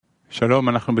שלום,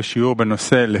 אנחנו בשיעור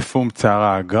בנושא לפום צער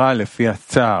האגרה, לפי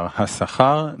הצער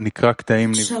השכר, נקרא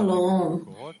קטעים נבחרים. Shalom,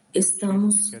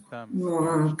 estamos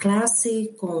numa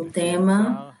classe com o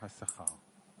tema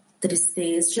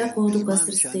tristeza, de acordo com as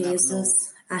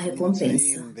tristezas, a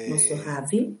recompensa. Nosso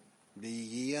Ravi.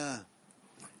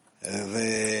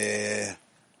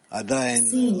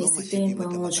 Sim, nesse tempo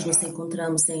onde nos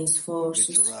encontramos sem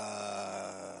esforços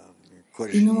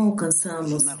e não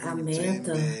alcançamos a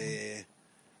meta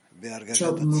de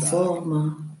alguma forma,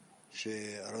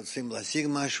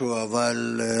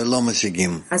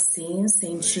 assim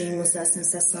sentimos a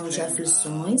sensação de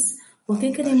aflições,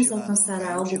 porque queremos alcançar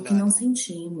algo que não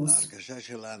sentimos.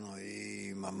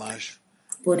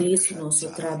 Por isso, nosso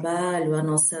trabalho, a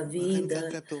nossa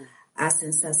vida, a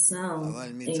sensação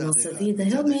em nossa vida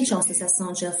realmente é uma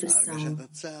sensação de aflição.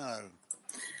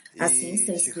 Assim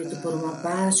está escrito por uma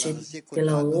parte,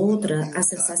 pela outra, a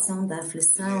sensação da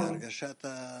aflição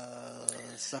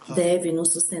deve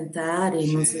nos sustentar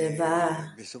e nos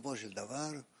levar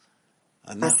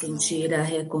a sentir a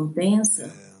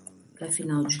recompensa, que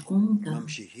afinal de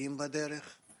contas,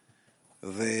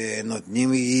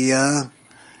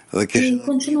 e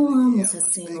continuamos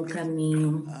assim no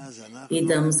caminho e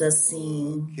damos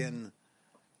assim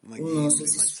os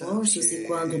nossos esforços, e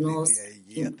quando nós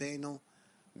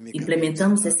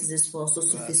implementamos esses esforços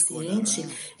suficientes,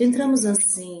 entramos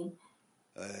assim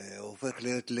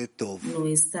no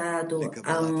estado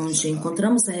onde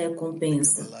encontramos a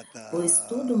recompensa, pois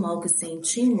todo o mal que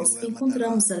sentimos,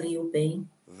 encontramos ali o bem.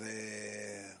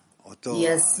 E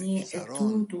assim é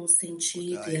tudo o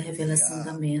sentido e a revelação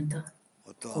da meta,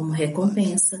 como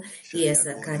recompensa. E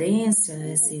essa carência,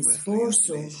 esse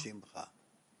esforço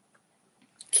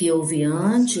que houve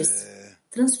antes,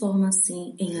 transforma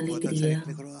assim em alegria.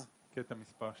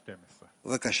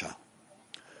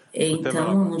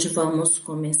 Então, onde vamos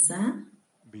começar?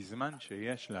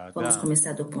 Vamos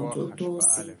começar do ponto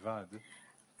 12.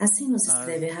 Assim nos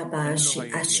escreve Rabashi,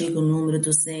 artigo número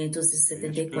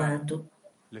 274.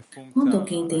 Quando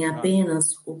alguém tem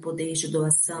apenas o poder de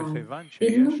doação,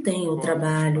 ele não tem o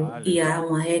trabalho, e há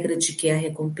uma regra de que a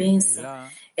recompensa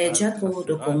é de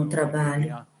acordo com o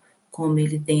trabalho. Como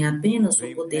ele tem apenas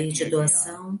o poder de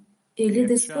doação, ele é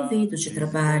desprovido de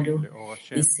trabalho,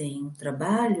 e sem o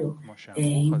trabalho é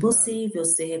impossível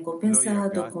ser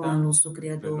recompensado com a luz do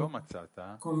Criador.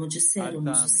 Como disseram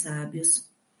os sábios,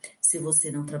 se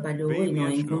você não trabalhou e não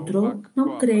encontrou,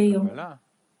 não creiam.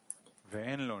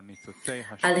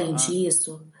 Além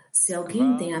disso, se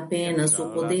alguém tem apenas o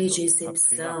poder de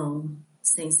recepção,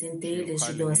 sem centelhas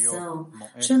de doação,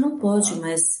 já não pode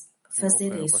mais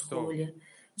fazer a escolha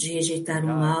de rejeitar o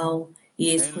mal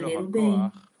e escolher o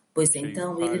bem, pois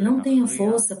então ele não tem a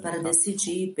força para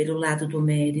decidir pelo lado do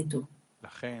mérito.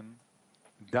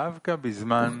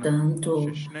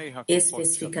 Portanto,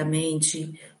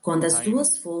 especificamente, quando as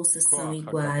duas forças são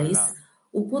iguais,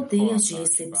 o poder de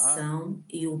recepção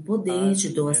e o poder de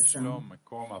doação,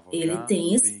 ele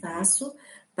tem espaço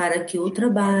para que o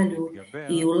trabalho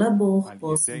e o labor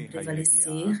possam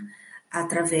prevalecer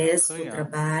através do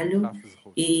trabalho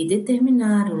e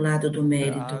determinar o lado do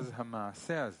mérito.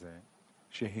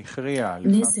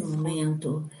 Nesse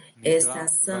momento, esta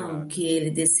ação que ele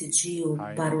decidiu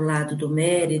para o lado do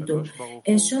mérito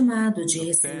é chamado de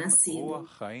recém-nascido,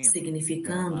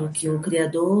 significando que o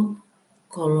Criador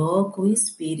coloca o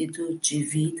espírito de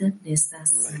vida nesta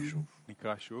ação.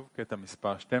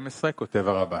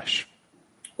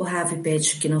 O Rav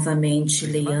pede que novamente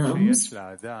leiamos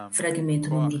fragmento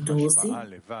número 12.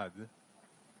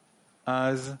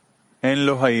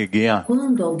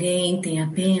 Quando alguém tem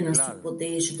apenas o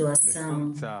poder de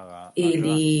doação,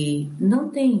 ele não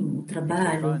tem o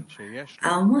trabalho,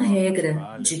 há uma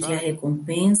regra de que a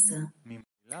recompensa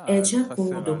é de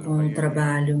acordo com o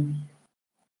trabalho.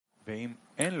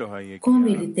 Como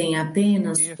ele tem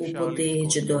apenas o poder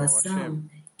de doação,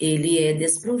 ele é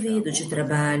desprovido de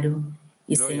trabalho,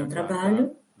 e sem o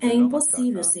trabalho é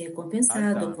impossível ser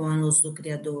recompensado com a luz do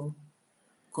Criador.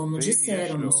 Como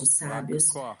disseram nossos sábios,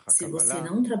 se você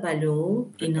não trabalhou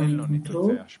e não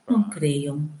encontrou, não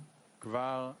creiam.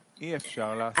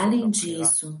 Além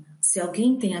disso, se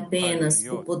alguém tem apenas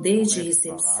o poder de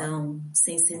recepção,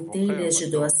 sem centelhas de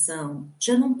doação,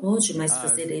 já não pode mais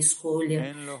fazer a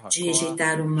escolha de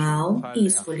rejeitar o mal e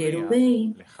escolher o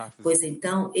bem, pois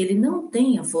então ele não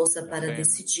tem a força para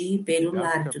decidir pelo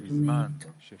lado do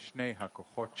mérito.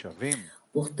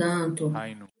 Portanto,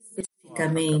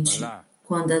 especificamente,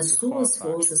 quando as duas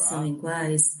forças são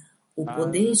iguais, o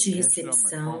poder de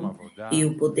recepção e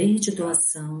o poder de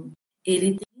doação,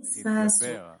 ele tem espaço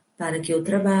para que o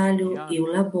trabalho e o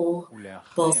labor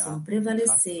possam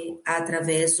prevalecer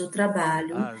através do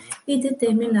trabalho e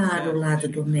determinar o lado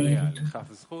do mérito.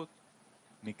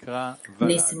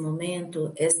 Nesse momento,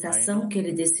 esta ação que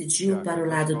ele decidiu para o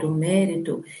lado do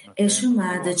mérito é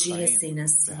chamada de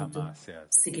recém-nascido,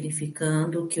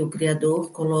 significando que o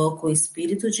Criador coloca o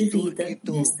espírito de vida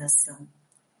nesta ação.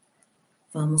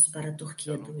 Vamos para a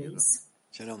Turquia 2.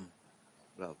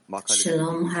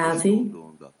 Shalom, Ravi.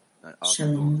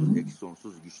 Shalom.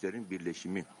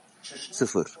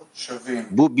 Sıfır.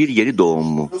 Bu bir yeni doğum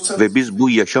mu? Ve biz bu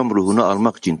yaşam ruhunu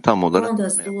almak için tam olarak Quando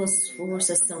as duas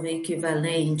forças são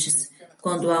equivalentes,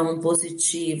 quando há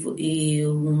positivo e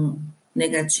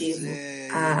negativo,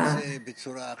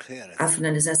 a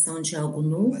finalização de algo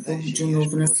novo, de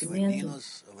novo nascimento,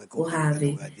 o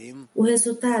Ravi, o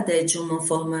resultado é de uma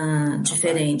forma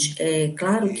diferente. É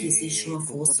claro que existe uma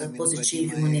força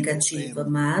positiva e uma negativa,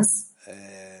 mas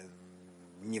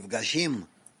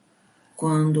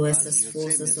quando essas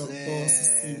forças opostas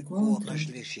se encontram, o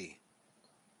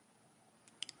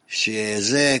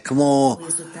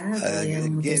resultado é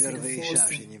uma terceira força,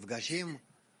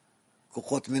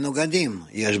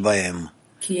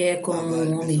 que é como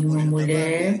um homem e uma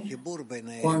mulher,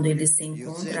 quando eles se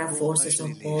encontram, há forças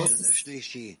opostas,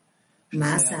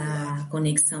 mas a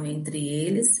conexão entre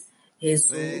eles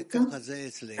resulta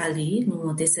ali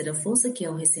numa terceira força, que é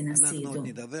o recém-nascido.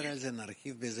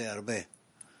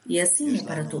 E assim é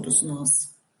para todos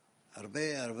nós.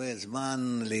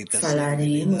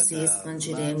 Falaremos e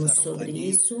expandiremos sobre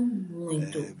isso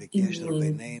muito e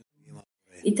muito.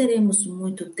 E teremos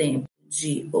muito tempo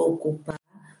de ocupar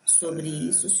sobre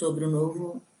isso, sobre o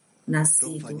novo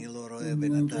nascido no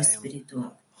mundo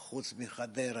espiritual.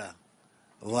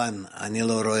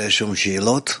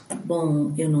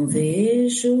 Bom, eu não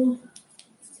vejo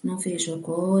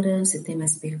agora. Se tem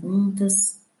mais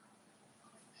perguntas.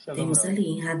 Temos ali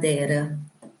em Hadera.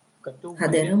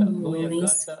 Hadera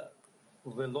Nunes.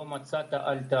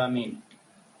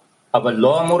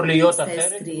 Está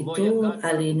escrito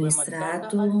ali no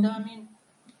extrato,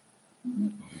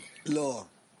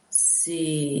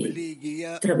 se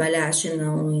trabalhaste e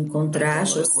não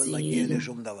encontraste, ou se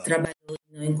trabalhou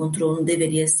e não encontrou, não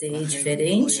deveria ser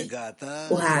diferente?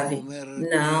 O Ravi,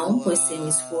 não, pois sem o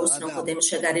esforço não podemos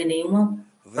chegar em nenhuma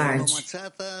parte.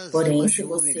 Porém, se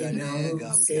você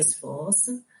não se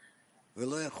esforça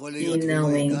e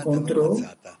não encontrou,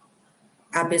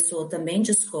 a pessoa também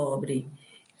descobre.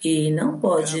 E não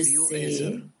pode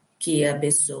ser que a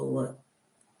pessoa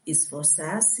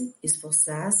esforçasse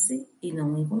e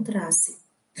não encontrasse.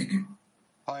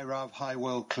 Hi Rav, hi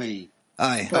World Kli.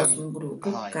 Próximo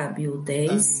grupo, Cabio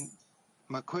 10.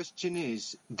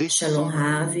 Shalom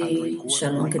Ravi,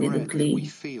 Shalom querido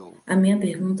Kli. A minha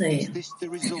pergunta é: is this the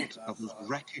result of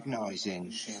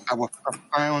recognizing our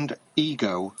profound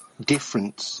ego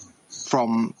difference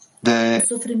from o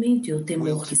sofrimento e o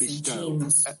temor que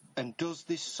sentimos? And does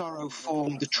this sorrow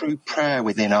form the true prayer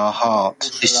within our heart?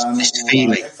 This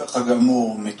feeling?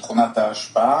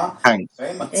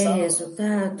 É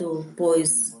resultado,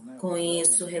 pois com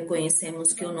isso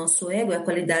reconhecemos que o nosso ego é a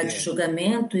qualidade de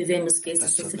julgamento e vemos que esse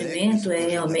sofrimento é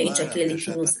realmente aquilo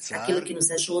que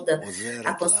nos ajuda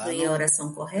a construir a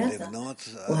oração correta?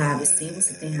 O Ravi, sim,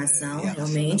 você tem razão,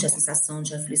 realmente a sensação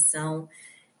de aflição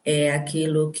é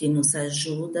aquilo que nos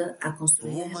ajuda a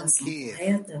construir a relação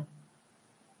correta.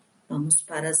 Vamos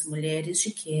para as mulheres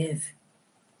de Kiev.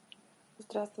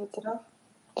 Здравствуйте, Рав.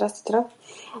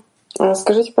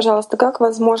 Скажите, пожалуйста, как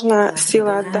возможна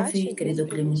сила отдачи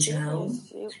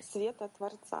света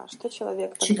Творца? Что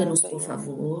человек тогда Diga-nos, por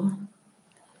favor,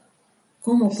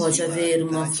 como pode haver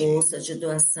uma força de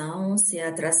doação se a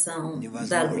atração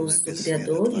da luz do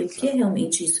Criador? E o que é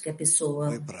realmente isso que a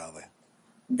pessoa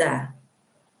dá?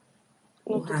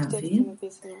 O Ravi,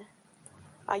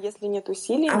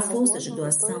 a força de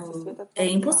doação é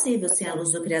impossível sem a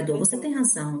luz do Criador. Você tem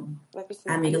razão.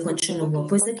 A amiga continua,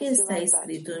 pois aqui está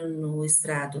escrito no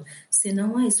extrato: se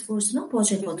não há esforço, não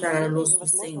pode encontrar a luz do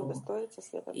Senhor.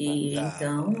 E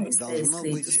então está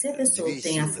escrito: se a pessoa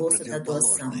tem a força da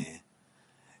doação,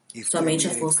 somente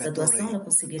a força da doação ela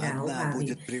conseguirá. O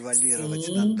Ravi,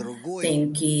 sim,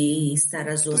 tem que estar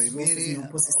as duas forças em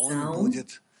oposição.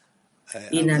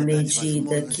 E na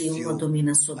medida que uma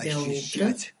domina sobre a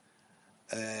outra,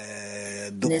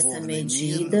 nessa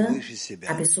medida,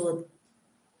 a pessoa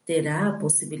terá a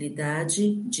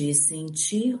possibilidade de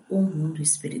sentir o mundo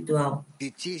espiritual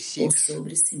por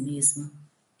sobre si mesma.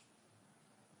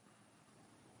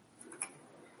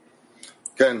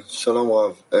 כן, שלום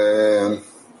רב.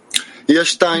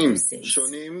 יש שתיים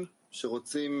שונים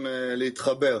שרוצים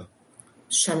להתחבר.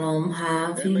 Shalom,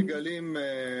 Ravi.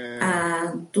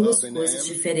 Há duas coisas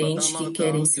diferentes que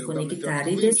querem se conectar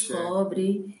e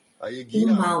descobrem o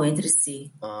mal entre si.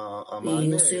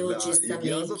 E o Senhor diz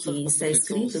também que está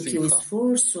escrito que o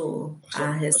esforço,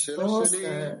 a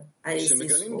resposta a esse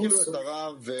esforço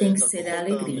tem que ser a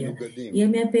alegria. E a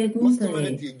minha pergunta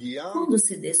é, quando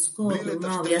se descobre o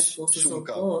mal e as forças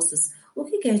opostas, o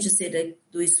que quer dizer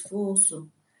do esforço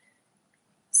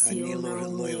se eu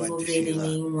não me envolver em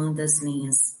nenhuma das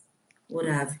linhas?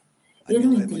 Rav, eu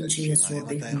não entendi a sua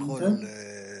pergunta.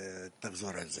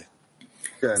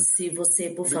 Se você,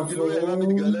 por favor,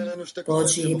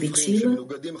 pode repeti-la.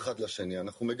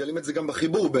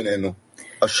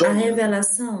 A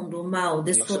revelação do mal,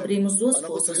 descobrimos duas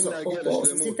forças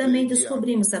opostas e também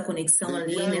descobrimos a conexão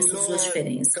ali nessas duas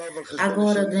diferenças.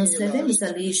 Agora, nós devemos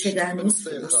ali chegar no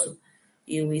esforço.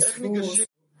 E o esforço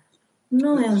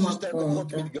não é uma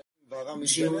conta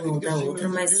de uma ou da outra,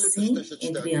 mas sim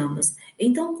entre ambas.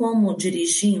 Então, como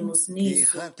dirigimos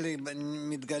nisso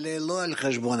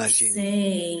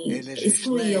sem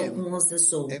excluir algumas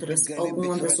das outras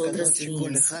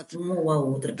linhas, uma ou a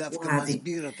outra, o Ravi?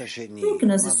 Não que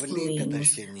nós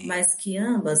excluímos, mas que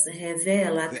ambas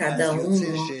revelam a cada uma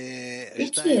o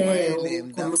que é, ou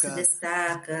como se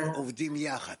destaca.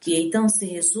 E então se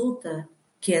resulta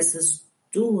que essas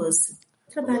duas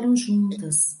trabalham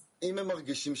juntas. O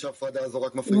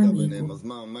amigo.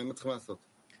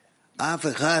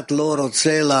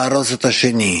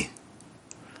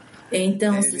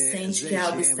 Então se sente que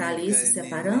algo está ali se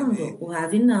separando? O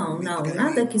Ravi, não,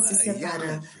 nada que se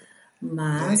separa,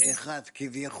 mas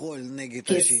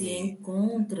que se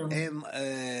encontram,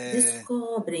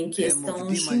 descobrem que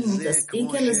estão juntas e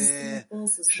que elas estão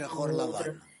opostas uma à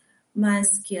outra,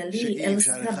 mas que ali elas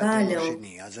trabalham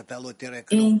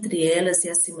entre elas e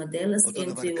acima delas,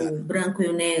 entre o branco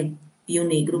e o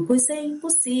negro, pois é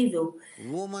impossível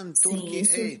sem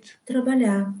isso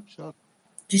trabalhar,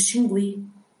 distinguir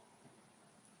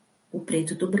o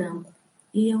preto do branco.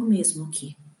 E é o mesmo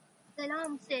aqui.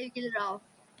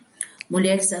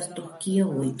 Mulheres da Turquia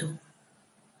 8.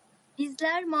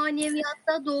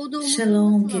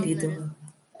 Shalom,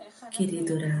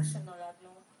 querido Rav.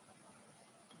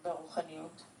 Nós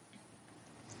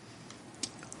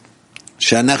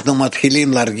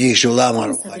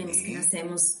sabemos que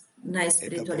nascemos na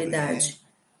espiritualidade,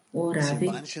 o Rav,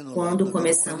 quando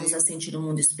começamos a sentir o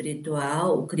mundo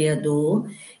espiritual, o Criador,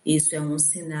 isso é um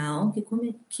sinal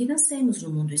que nascemos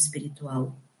no mundo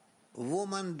espiritual.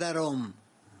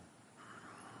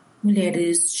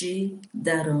 Mulheres de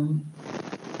Darom,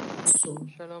 Sul.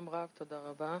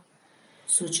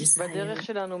 Sul de Israel.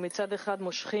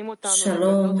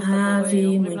 Shalom,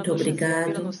 Ravi, muito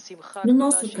obrigado. No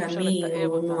nosso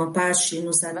caminho, numa parte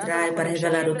nos atrai para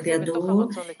revelar o Criador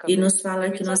e nos fala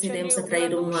que nós iremos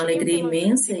atrair uma alegria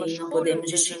imensa e não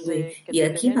podemos distinguir. E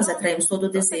aqui nós atraímos todo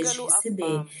o desejo de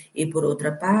receber. E por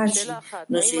outra parte,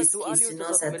 nos diz que se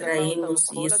nós atraímos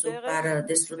isso para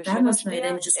desfrutar, nós não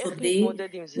iremos descobrir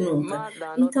nunca.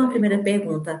 Então, a primeira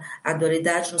pergunta, a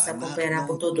dualidade nos acompanhará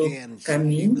por todo o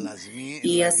caminho?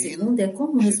 E a segunda é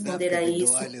como responder a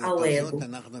isso ao ego.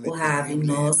 O Rav,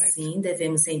 nós sim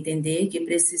devemos entender que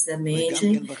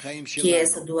precisamente que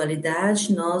essa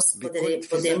dualidade nós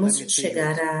podemos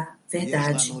chegar à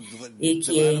verdade e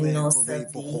que em nossa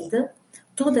vida,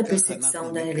 toda a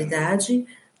percepção da realidade,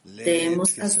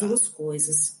 temos as duas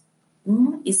coisas,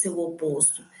 uma e seu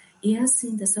oposto. E é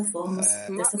assim, dessa forma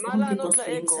que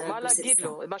construímos a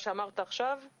percepção.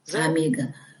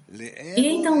 Amiga, e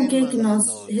então o que é que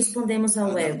nós respondemos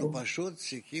ao ego?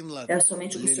 É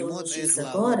somente o que o Senhor nos diz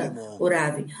agora, o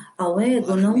Rav. Ao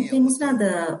ego não temos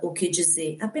nada o que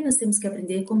dizer, apenas temos que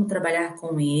aprender como trabalhar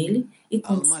com ele e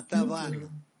como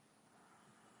senti-lo.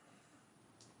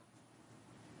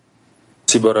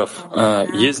 Спасибо, Раф.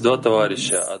 Есть два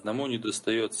товарища. Одному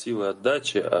недостает силы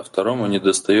отдачи, а второму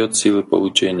недостает силы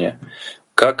получения.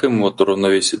 Как им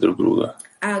уравновесить друг друга?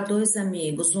 Há dois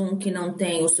amigos, um que não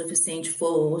tem o suficiente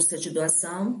força de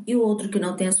doação e o outro que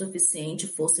não tem a suficiente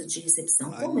força de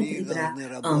recepção. Como equilibrar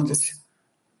ambos?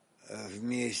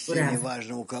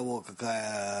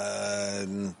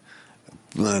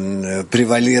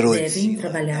 Devem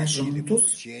trabalhar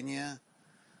juntos.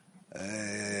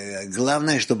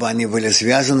 Главное, чтобы они были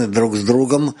связаны друг с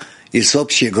другом и с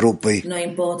общей группой. Não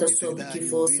importa sobre que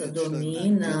força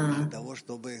domina,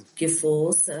 que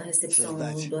força, recepção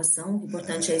ou doação, o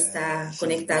importante é estar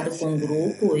conectado com o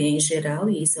grupo e em geral,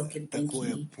 e isso é o que ele tem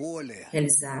que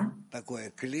realizar.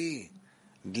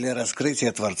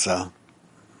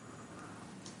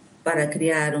 Para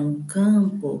criar um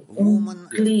campo, um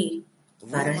cli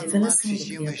para a revelação do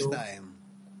Criador.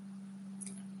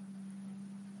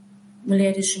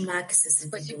 Mulheres de Mac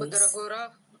 62.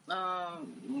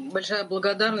 Большая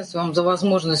благодарность вам за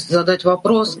возможность задать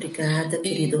вопрос. Obrigada,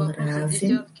 querido Rav.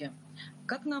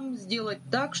 Как нам сделать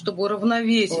так, чтобы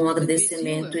уравновесить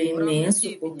agradecimento imenso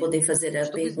por poder fazer a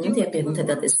pergunta, e a pergunta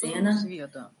da decena: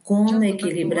 como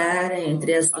equilibrar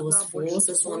entre as duas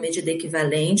forças uma medida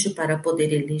equivalente para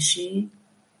poder elegir,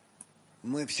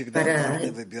 para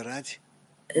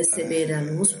receber a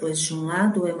luz, pois de um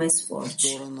lado é mais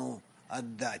forte.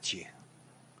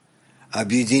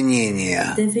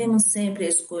 Devemos sempre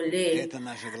escolher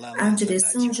a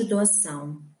direção de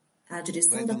doação, a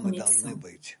direção da conexão.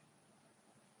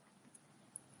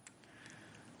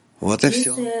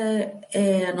 Isso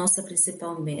é a nossa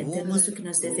principal meta, é nisso que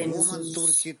nós devemos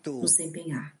nos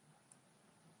empenhar.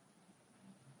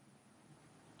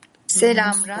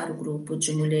 Selam para o grupo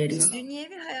de mulheres.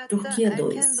 Turquia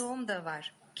 2.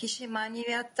 Kişi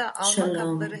maneviyatta alma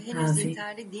kapları henüz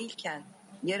yeterli değilken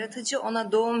yaratıcı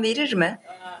ona doğum verir mi?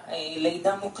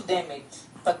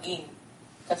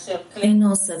 Em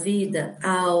nossa vida,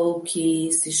 há o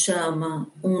que se chama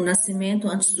nascimento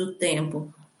antes do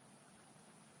tempo.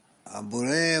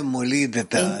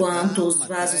 Enquanto os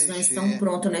vasos não estão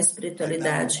prontos na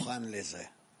espiritualidade.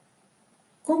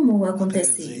 Como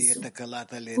acontece isso?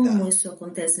 Como isso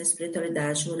acontece na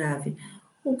espiritualidade, Rav?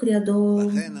 O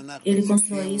Criador, ele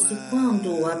constrói isso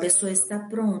quando a pessoa está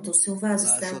pronta, o seu vaso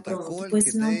está pronto,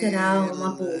 pois não terá um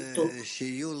aborto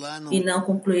e não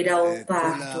concluirá o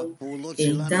parto.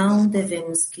 Então,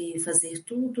 devemos que fazer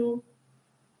tudo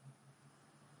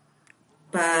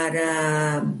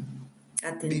para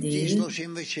atender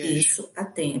isso a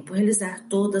tempo, realizar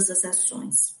todas as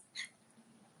ações.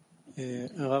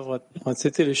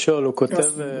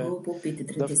 Próximo grupo, PIT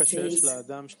 36.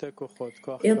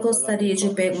 Eu gostaria de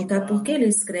perguntar por que ele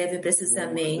escreve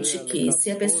precisamente que se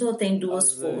a pessoa tem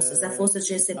duas forças, a força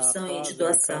de recepção e de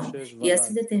doação, e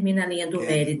assim determina a linha do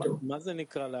mérito.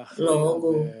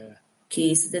 Logo,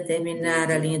 que se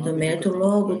determinar a linha do mérito,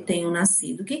 logo tenho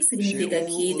nascido. O que significa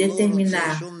aqui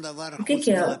determinar? O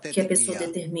que a pessoa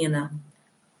determina?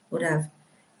 Rav?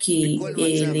 Que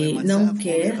ele não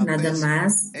quer nada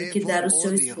mais do que dar o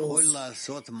seu esforço.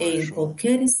 Em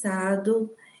qualquer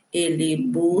estado, ele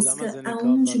busca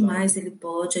aonde mais ele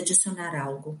pode adicionar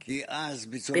algo.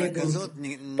 Pergunta,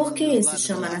 por que ele se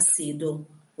chama nascido,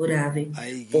 Rav?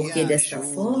 Porque dessa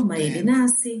forma ele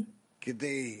nasce.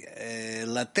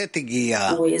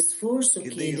 O esforço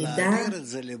que ele dá,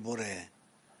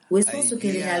 o esforço que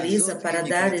ele realiza para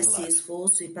dar esse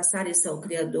esforço e passar isso ao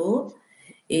Criador,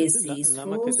 esse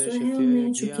esforço é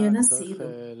realmente o que é nascido.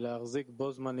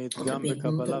 Outra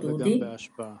pergunta, Dudi.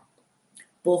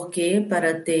 Porque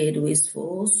para ter o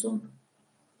esforço,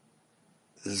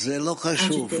 há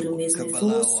de ter o mesmo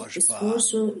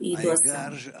esforço e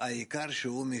doação.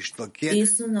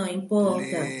 Isso não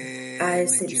importa a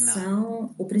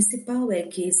recepção, o principal é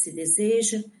que se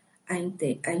deseja a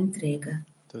entrega.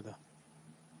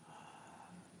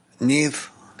 Niv.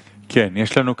 כן,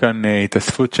 יש לנו כאן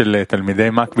התאספות של תלמידי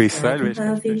מק בישראל ויש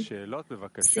כאן שתי שאלות,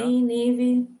 בבקשה. Sim,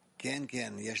 Nive.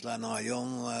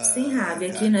 Sim, Ravi,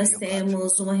 aqui nós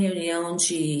temos uma reunião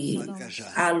de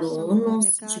alunos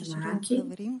de MAC.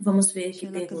 Vamos ver que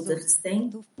perguntas eles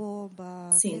têm.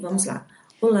 Sim, vamos lá.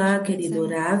 Olá, querido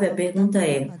Ravi, a pergunta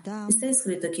é, está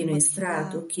escrito aqui no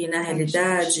extrato que, na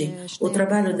realidade, o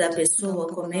trabalho da pessoa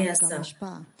começa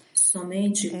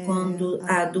somente quando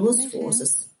há duas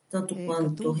forças, tanto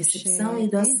quanto recepção e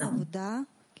doação.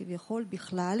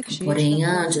 Porém,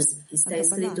 antes está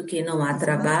escrito que não há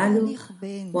trabalho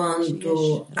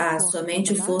quando há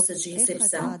somente força de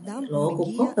recepção.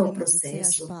 Logo, qual é o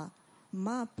processo?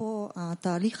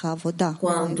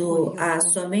 Quando há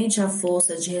somente a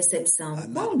força de recepção,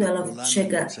 quando ela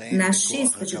chega na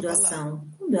chispa de doação,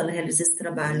 quando ela realiza esse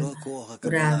trabalho,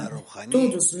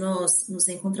 todos nós nos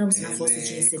encontramos na força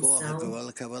de recepção.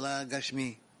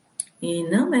 E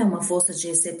não é uma força de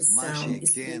recepção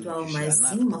espiritual, mas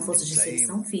sim uma força de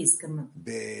recepção física,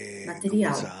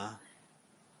 material.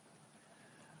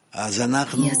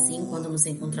 E assim, quando nos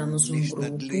encontramos num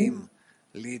grupo,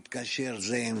 e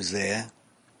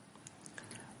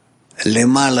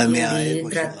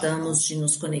tratamos de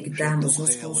nos conectarmos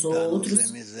uns com os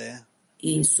outros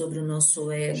e sobre o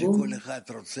nosso ego,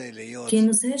 que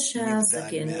nos rechaça,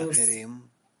 que nos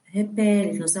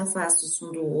repele, nos afasta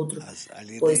um do outro,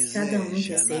 pois cada um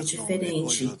quer ser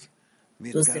diferente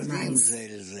dos demais.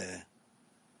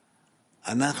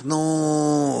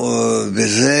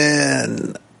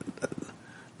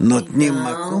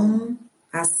 Então,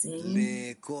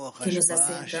 assim que nos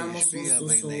acertamos uns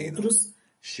dos outros,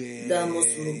 damos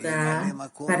lugar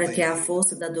para que a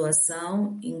força da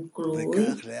doação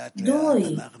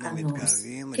doe a nós,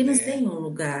 que nos dê um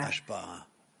lugar.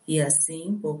 E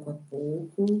assim, pouco a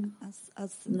pouco,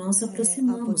 nós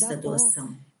aproximamos da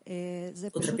doação.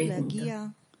 Outra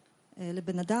pergunta.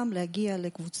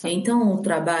 Então, o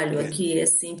trabalho aqui é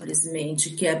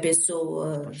simplesmente que a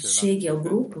pessoa chegue ao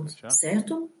grupo,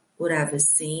 certo? Orável,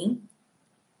 sim.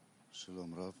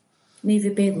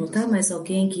 Neve perguntar, mais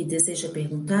alguém que deseja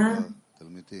perguntar?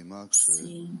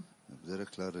 Sim.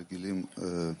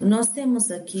 Nós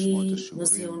temos aqui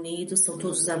nos reunidos, são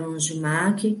todos os alunos de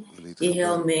MAC, e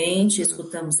realmente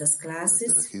escutamos as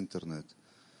classes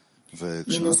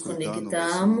e nos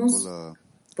conectamos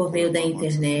por meio da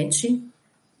internet.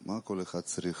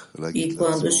 E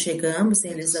quando chegamos,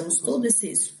 realizamos todo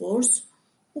esse esforço.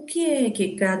 O que é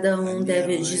que cada um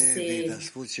deve dizer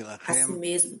a si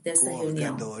mesmo dessa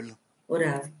reunião?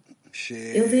 Orável.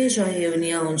 Eu vejo a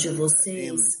reunião de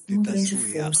vocês uma grande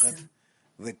força.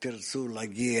 Vocês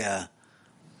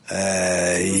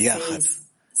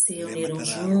se reuniram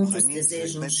juntos,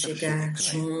 desejam chegar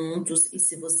juntos, e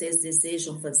se vocês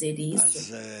desejam fazer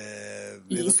isso,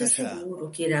 e isso é seguro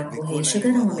que irá ocorrer,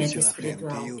 chegará a uma meta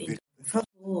espiritual. Então, por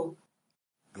favor,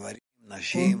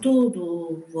 com todo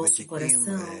o vosso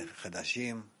coração,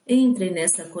 entre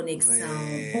nessa conexão,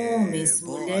 homens,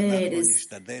 mulheres,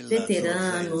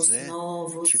 veteranos,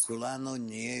 novos,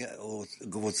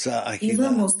 e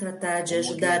vamos tratar de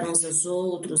ajudar uns aos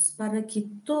outros para que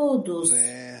todos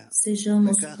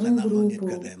sejamos um grupo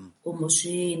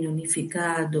homogêneo,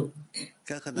 unificado,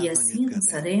 e assim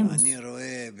avançaremos.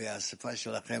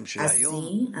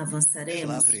 Assim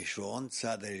avançaremos.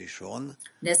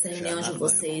 Nessa reunião de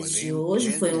vocês de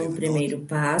hoje foi um primeiro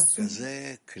passo.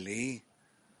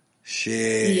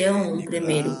 E é um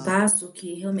primeiro passo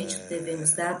que realmente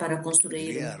devemos dar para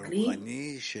construir um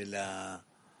CLI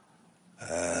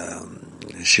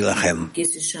que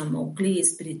se chama o CLI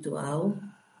espiritual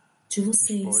de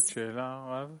vocês.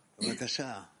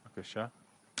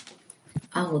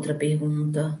 A outra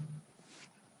pergunta.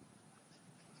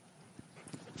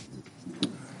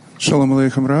 Шалом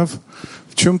алейхам, Рав.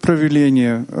 В чем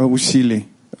проявление усилий?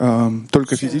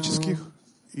 Только физических?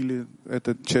 Или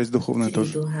это часть духовная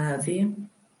тоже?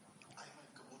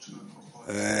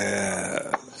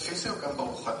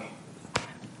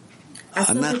 A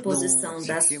sobreposição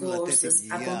das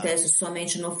forças acontece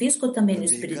somente no físico ou também no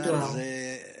espiritual?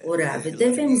 Orável,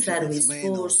 devemos dar o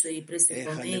esforço e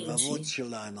principalmente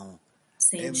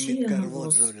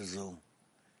sentirmos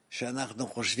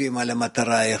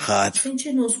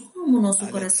como o nosso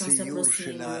coração se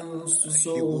aproxima uns dos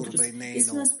outros. E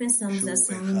se nós pensamos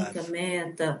nessa única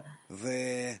meta,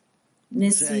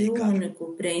 nesse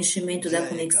único preenchimento da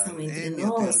conexão entre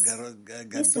nós,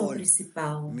 isso é o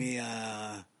principal.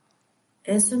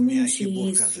 É somente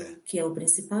isso que é o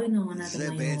principal e não há nada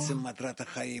maior.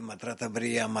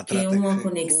 Em uma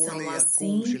conexão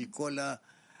assim,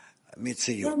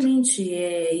 realmente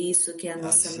é isso que é a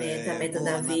nossa meta, a meta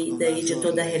da vida e de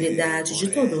toda a realidade, de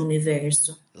todo o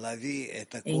universo.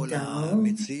 Então,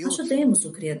 ajudemos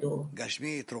o Criador a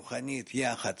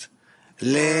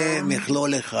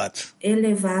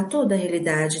elevar toda a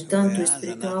realidade, tanto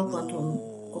espiritual quanto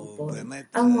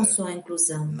a uma só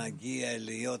inclusão.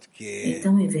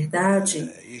 Então, em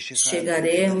verdade,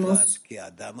 chegaremos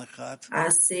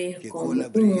a ser como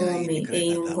um homem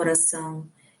em um coração,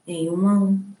 em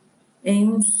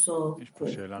um só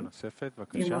corpo,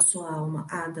 em uma só alma.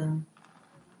 Adam.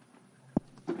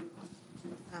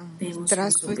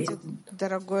 Здравствуйте,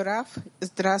 дорогой Рав.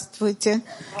 Здравствуйте,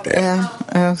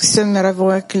 все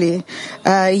мировое клей.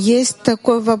 Есть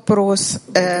такой вопрос.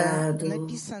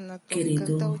 Написано,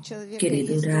 когда у человека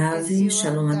Rav,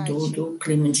 Shalom a todo,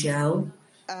 clima mundial,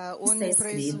 está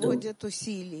escrito,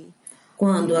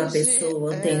 quando a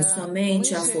pessoa tem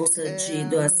somente a força de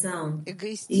doação,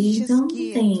 então não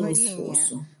tem um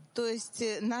esforço. То есть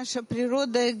наша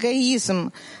природа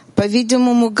эгоизм.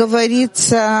 По-видимому,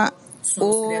 говорится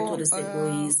Somos criaturas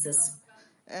egoístas.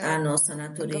 A nossa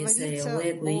natureza é o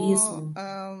egoísmo,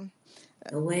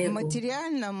 é o ego.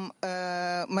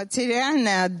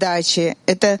 Материальной отдачи.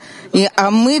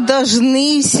 А мы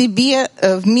должны себе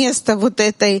вместо вот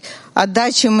этой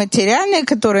отдачи материальной,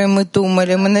 которой мы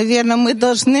думали, наверное, мы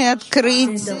должны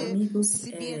открыть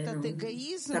себе этот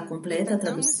эгоизм, и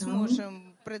тогда мы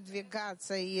сможем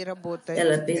продвигаться и работать.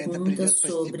 Ela pergunta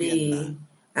sobre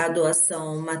a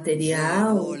doação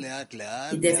material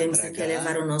e devemos aqui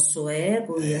elevar o nosso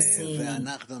ego e assim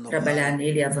trabalhar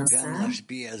nele e avançar.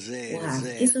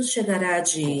 Isso chegará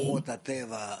de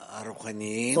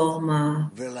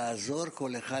forma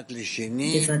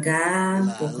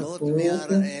devagar, pouco a pouco,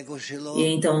 e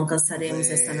então alcançaremos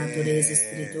essa natureza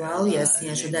espiritual e assim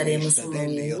ajudaremos um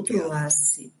ao outro a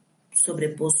se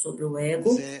sobrepor sobre o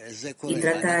ego e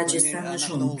tratar de estarmos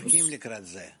juntos. Isso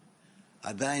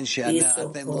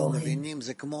ocorre.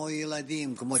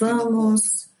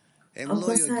 Vamos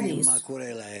alcançar isso.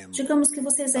 Digamos que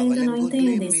vocês ainda não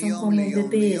entendem, são como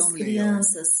bebês,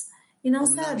 crianças, e não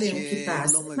sabem o que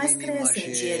passa, mas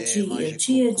crescem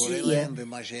dia a dia.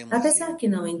 Apesar que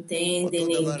não entendem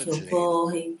nem o que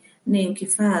ocorre, nem o que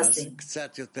fazem,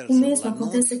 o mesmo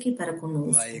acontece aqui para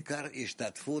conosco.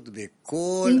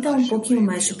 Então, um pouquinho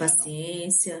mais de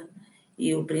paciência,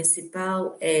 e o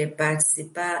principal é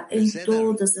participar em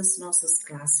todas as nossas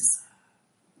classes.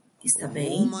 Está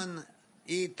bem?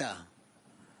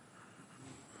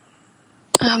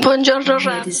 Buongiorno,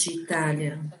 Mulheres de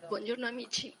Itália. Buongiorno,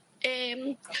 amici.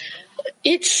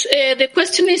 The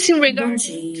question is in regard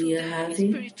to dia, the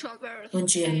spiritual birth. Bom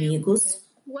dia, amigos.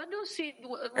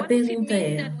 A pergunta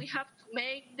é,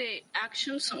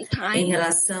 em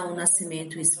relação ao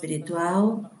nascimento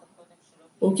espiritual,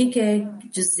 o que quer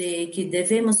dizer que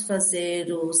devemos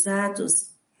fazer os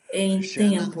atos em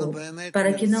tempo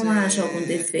para que não haja algum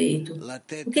defeito?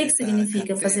 O que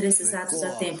significa fazer esses atos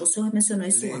a tempo? O senhor mencionou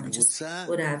isso antes,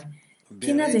 Orav.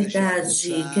 Que, na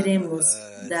verdade, queremos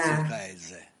dar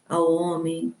ao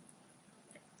homem,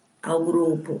 ao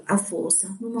grupo, a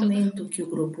força no momento que o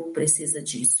grupo precisa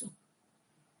disso.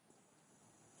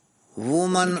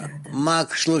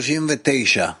 Mak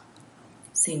 39.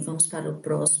 Sim, vamos para o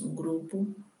próximo grupo.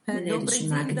 Mulheres de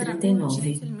Mak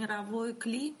 39.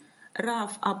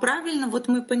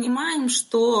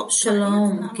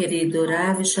 Shalom, querido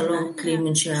Rav, Shalom, Clima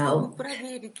Mundial.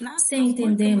 Se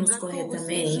entendemos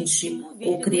corretamente,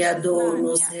 o Criador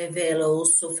nos revela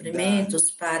os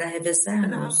sofrimentos para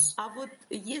revezar-nos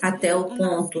até o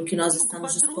ponto que nós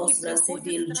estamos dispostos a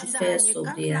servi-lo de fé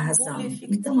sobre a razão.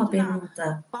 Então a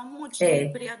pergunta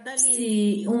é,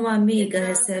 se uma amiga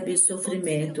recebe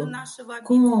sofrimento,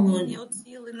 como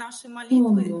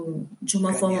de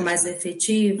uma forma mais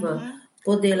efetiva,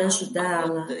 poder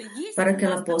ajudá-la para que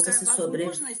ela possa se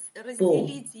sobrepor.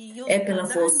 É pela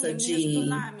força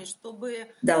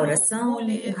da oração?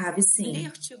 O Rav,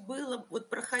 sim.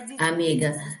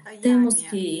 Amiga, temos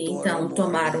que, então,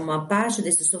 tomar uma parte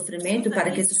desse sofrimento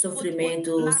para que esse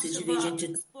sofrimento se divida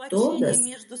entre todas?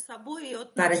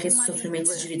 Para que esse sofrimento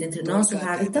se divida entre nós? O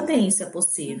Rav, também isso é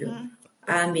possível.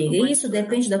 Amiga, e isso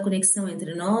depende da conexão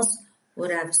entre nós? O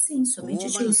Rav, sim, somente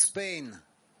disso.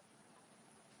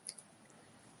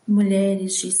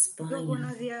 Mulheres de Espanha.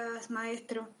 Buenos días,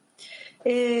 maestro.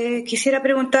 Quisiera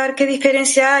preguntar qué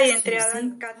diferencia hay entre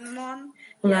Adán Kadmon.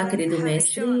 Olá, querido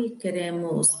mestre.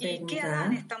 Queremos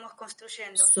perguntar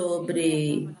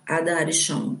sobre Adão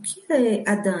Arishon. Que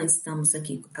Adão estamos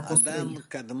aqui a construir?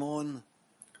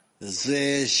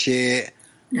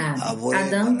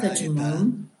 Adão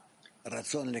Kadmon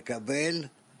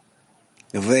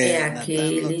é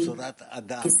aquele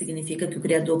que significa que o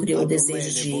Criador criou o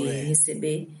desejo de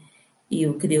receber e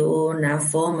o criou na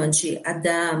forma de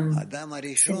Adam,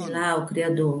 similar ao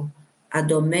Criador.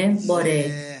 Adomé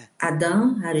Boré,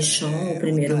 Adão Arishon, o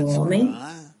primeiro homem,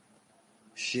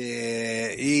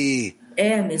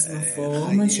 é a mesma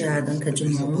forma de Adão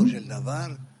Kadmon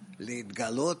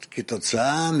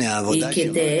e que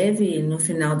deve, no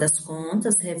final das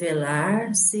contas,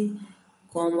 revelar-se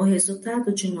como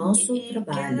resultado de nosso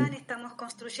trabalho.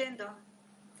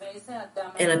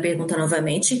 Ela pergunta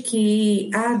novamente que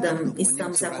Adam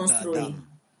estamos a construir.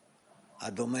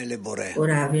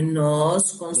 Orav,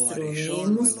 nós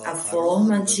construímos a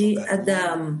forma de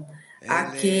Adam,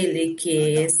 aquele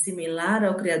que é similar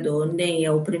ao Criador, nem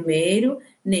é o primeiro,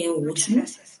 nem o último,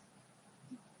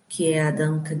 que é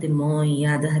Adão Kadmon e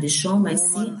Adão Arishon, mas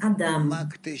sim Adam,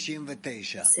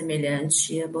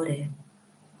 semelhante a Boré.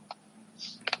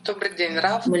 Добрый день,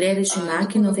 Раф. Mulheres de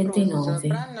Mak 99.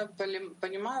 Правильно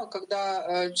понимаю,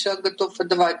 когда человек готов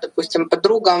отдавать, допустим,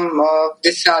 подругам в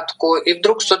десятку, и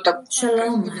вдруг что-то...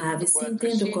 Shalom, Rav, se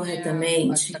entendo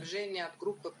corretamente,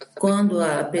 quando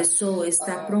a pessoa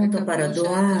está pronta para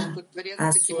doar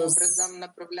às suas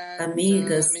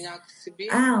amigas,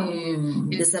 há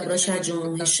desabrochar de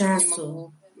um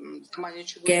rechaço,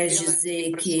 quer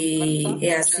dizer que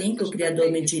é assim que o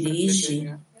Criador me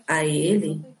dirige a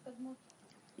ele?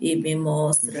 e me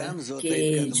mostra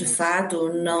que, de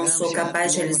fato, não sou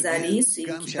capaz de realizar isso e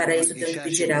que para isso tenho que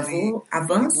pedir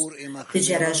avanço,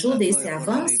 pedir ajuda, isso é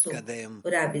avanço?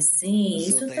 Rabi, sim,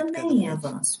 isso também é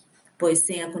avanço, pois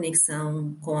sem a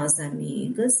conexão com as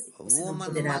amigas, você não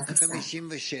poderá avançar.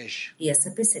 E essa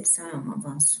percepção é um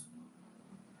avanço.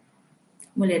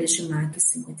 Mulheres de Mach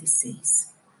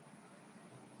 56.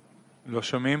 לא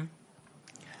שומעים?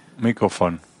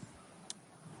 מיקרופון.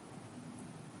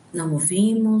 Não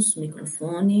ouvimos.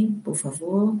 Microfone, por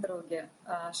favor.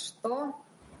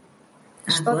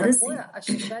 Agora sim.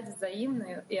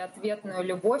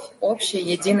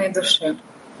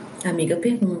 A amiga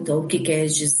pergunta o que quer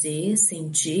dizer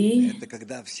sentir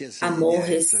amor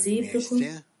recíproco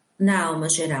na alma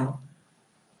geral.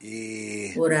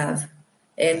 Orav,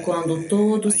 é quando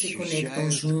todos se conectam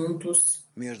juntos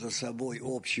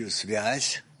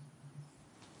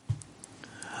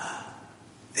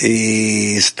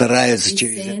e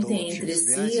sentem entre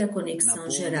si a conexão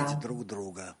geral.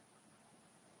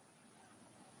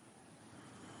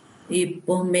 E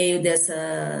por meio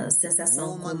dessa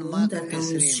sensação comum,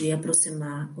 tratamos de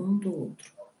aproximar um do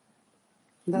outro.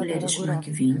 Mulheres de Mach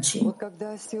 20.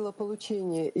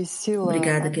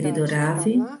 Obrigada, querido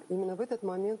Ravi.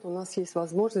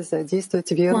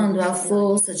 Quando a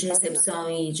força de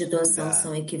recepção e de doação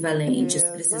são equivalentes,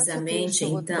 precisamente,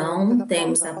 então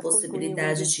temos a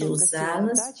possibilidade de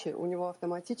usá-las,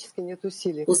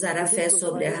 usar a fé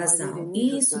sobre a razão.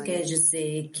 Isso quer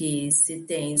dizer que se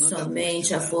tem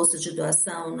somente a força de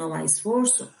doação, não há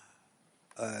esforço?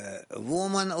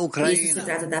 Isso se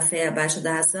trata da fé abaixo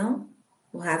da razão?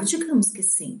 O Ravi, digamos que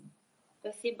sim.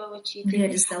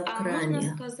 Mulheres da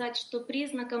Ucrânia.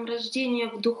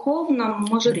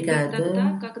 Obrigada,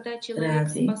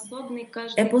 Ravi.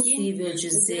 É possível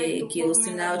dizer que o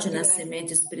sinal de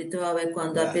nascimento espiritual é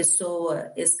quando a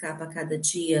pessoa escapa cada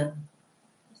dia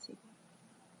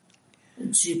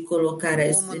de colocar a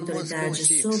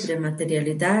espiritualidade sobre a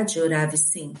materialidade? O Ravi,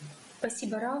 sim.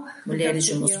 Mulheres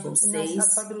de Moscou 6.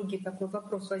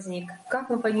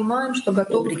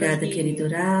 Obrigada, querido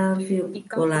Ravi.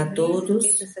 Olá a todos.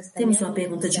 Temos uma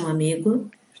pergunta de um amigo.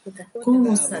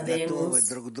 Como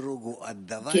sabemos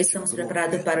que estamos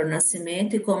preparados para o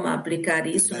nascimento e como aplicar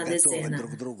isso na dezena?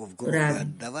 Ravi,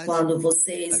 quando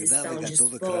vocês estão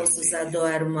dispostos a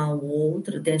doar uma ao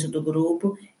outro dentro do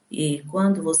grupo e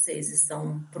quando vocês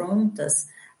estão prontas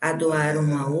a doar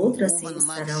uma a outra, assim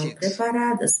estarão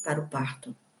preparadas para o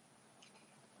parto.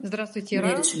 Здравствуйте,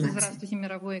 Рав. Здравствуйте,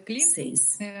 мировой Кли.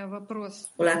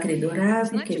 Olá, querido Rav,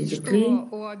 querido Kli.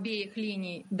 У обеих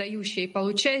линий, дающая и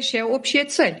получающая, общая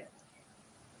цель.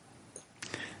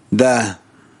 Да.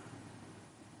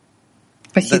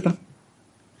 Спасибо.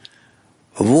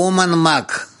 Woman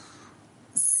Mach.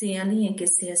 Sim, a linha que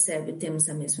se recebe, temos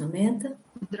a mesma meta.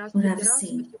 Rav,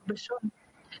 sim.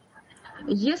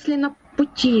 Если на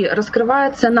пути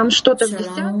раскрывается нам что-то в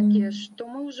десятке, что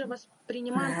мы уже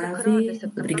воспринимаем как радость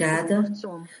от контакта с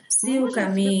Творцом.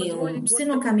 Se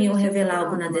no caminho revelar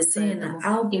algo na decena,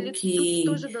 algo que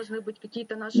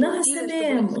não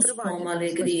recebemos com uma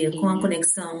alegria, com a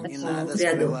conexão com o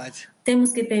Criador,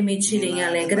 temos que permitir em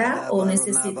alegrar ou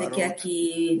necessita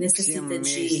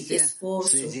de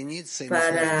esforço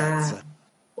para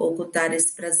ocultar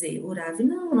esse prazer? O Rav,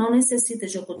 não necessita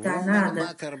de ocultar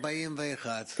nada.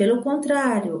 Pelo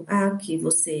contrário, que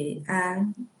vocês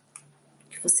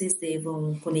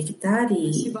devam conectar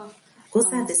e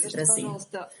gostar desse prazer.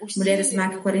 Mulheres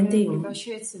Mach 41.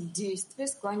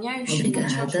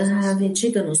 Obrigada, Rav.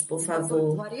 Diga-nos, por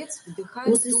favor,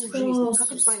 os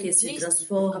esforços que se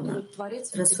transformam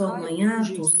em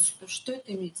atos.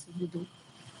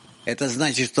 Это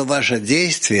значит, что ваше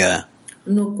действие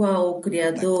no qual o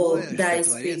Criador dá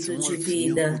espírito de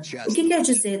vida. O que quer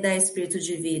dizer dar espírito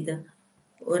de vida?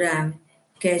 Orar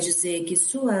quer dizer que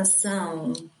sua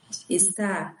ação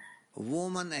está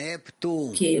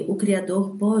que o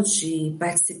Criador pode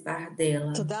participar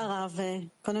dela.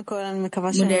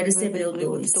 Mulheres Hebreu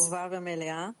 2.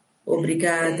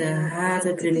 Obrigada,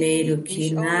 Rav. Primeiro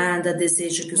que nada,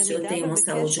 desejo que o Senhor tenha uma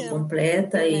saúde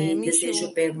completa e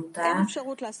desejo perguntar,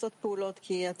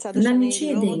 na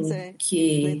medida em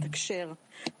que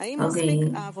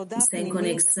alguém está em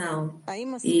conexão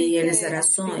e realizar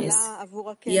ações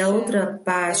e a outra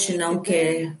parte não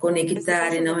quer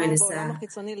conectar e não realizar,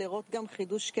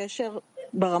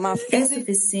 é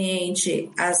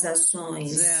suficiente as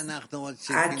ações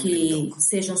aqui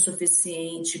sejam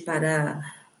suficientes para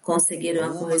conseguir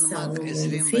uma correção no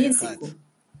mundo físico?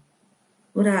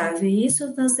 Rav,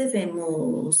 isso nós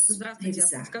devemos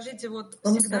revisar.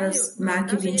 Vamos para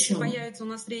Mach 21.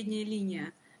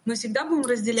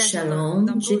 Shalom,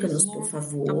 diga-nos, por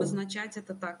favor.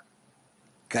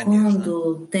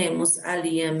 Quando temos a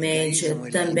linha média,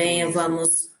 também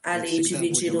vamos ali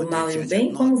dividir o mal e o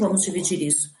bem? Como vamos dividir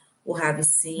isso? O Rav,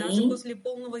 sim,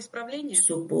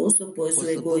 suposto, pois o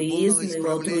egoísmo e o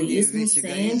altruísmo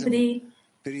sempre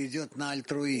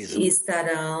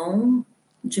estarão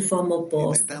de forma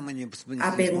oposta.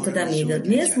 A pergunta da amiga,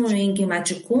 mesmo em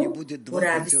Gematikun, o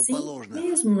Rav, sim,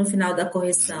 mesmo no final da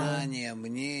correção,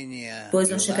 pois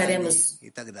nós chegaremos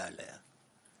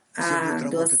à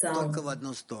doação.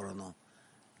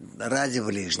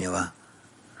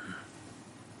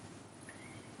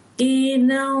 E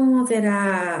não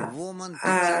haverá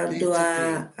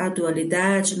a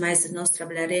dualidade, mas nós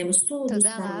trabalharemos todos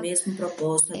para o mesmo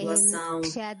propósito, a doação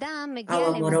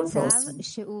ao amor ao próximo.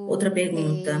 Outra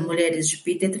pergunta, Mulheres de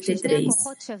Peter 33.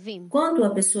 Quando a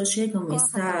pessoa chega a um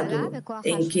estado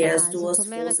em que as duas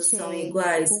forças são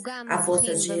iguais, a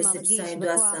força de recepção e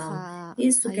doação,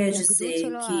 isso quer dizer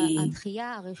que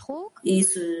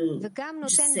isso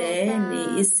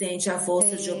discerne e sente a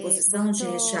força de oposição, de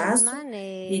rechaço,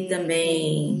 e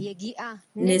também,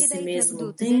 nesse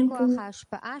mesmo tempo,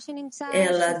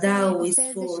 ela dá o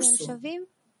esforço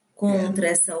contra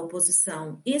essa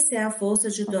oposição. Isso é a força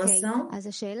de doação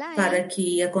para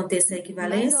que aconteça a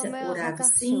equivalência? O Rav,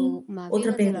 sim.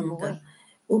 Outra pergunta.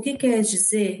 O que quer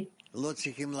dizer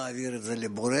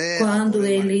quando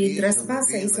ele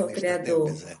traspassa isso ao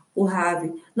Criador? O Rav,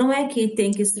 não é que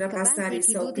tem que extrapassar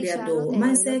isso ao Criador,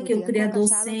 mas é que o Criador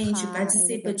sente,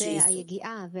 participa disso.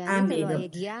 Amiga,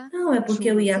 não é porque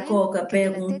o Iacoca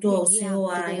perguntou ao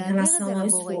Senhor em relação ao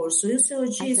esforço, e o Senhor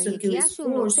disse que o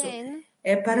esforço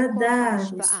é para dar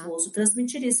o esforço,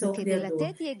 transmitir isso ao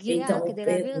Criador. Então,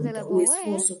 pergunta, o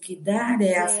esforço que dar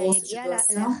é a força de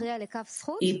doação?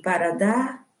 E para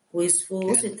dar o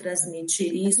esforço e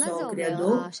transmitir isso ao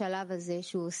Criador,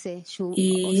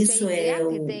 e isso é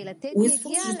o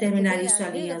esforço de terminar isso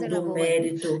alinhando o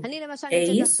mérito. É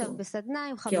isso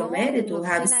que é o mérito,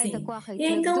 Rav? Sim. E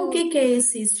então, o que é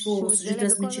esse esforço de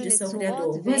transmitir isso ao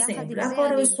Criador? Por exemplo,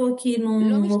 agora eu estou aqui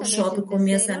num workshop com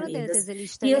minhas amigas,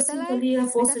 e eu sinto ali a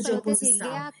força de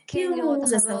oposição, e eu não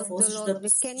uso essa força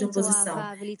de oposição,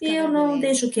 e eu não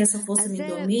deixo que essa força me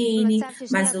domine,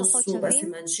 mas eu subo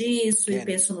acima disso e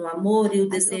penso no amor e o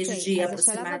desejo de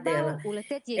aproximar dela.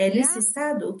 É nesse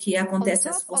estado que acontece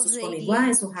as forças como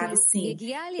iguais, o Rav? Sim.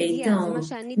 Então,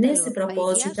 nesse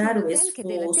propósito de dar o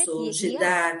esforço, de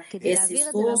dar esse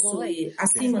esforço e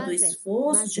acima do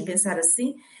esforço, de pensar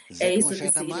assim, é isso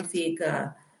que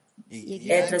significa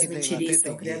transmitir isso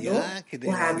ao Criador? O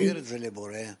Rav?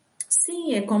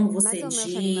 Sim, é como você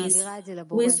diz,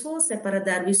 o esforço é para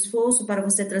dar o esforço para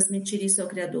você transmitir isso ao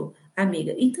Criador.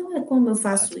 Amiga, então é como eu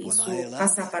faço isso,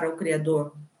 passar para o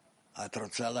Criador.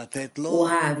 O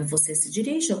Rav, você se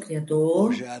dirige ao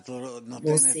Criador,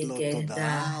 você quer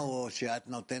dar...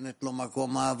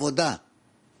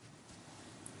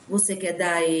 Você quer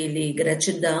dar a ele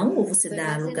gratidão ou você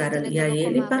dá lugar ali a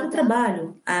ele para o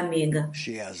trabalho, amiga?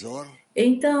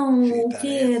 Então, o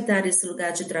que é dar esse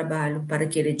lugar de trabalho? Para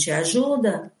que ele te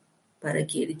ajude? Para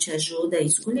que ele te ajude a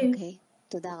escolher.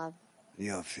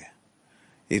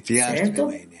 Certo?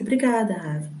 Obrigada,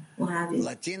 Rav. O Rav.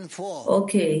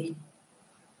 Ok.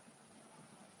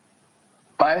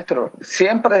 Maestro,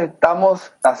 siempre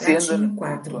estamos haciendo Latim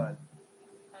 4.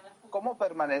 ¿Cómo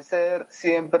permanecer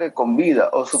siempre con vida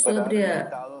o superar el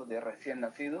estado de recién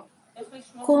nacido?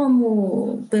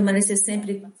 Como permanecer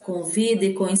sempre com vida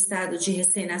e com estado de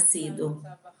recém-nascido?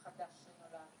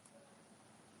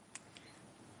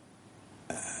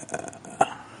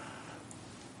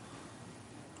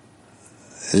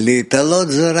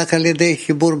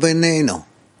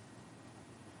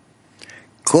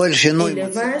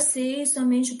 Elevar-se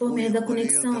somente por meio da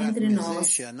conexão entre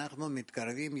nós.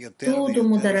 Tudo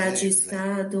mudará de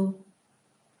estado.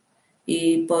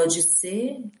 E pode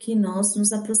ser que nós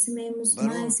nos aproximemos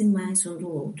mais e mais um do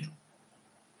outro.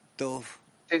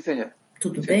 Sim, senhor.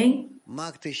 Tudo bem?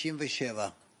 Sim.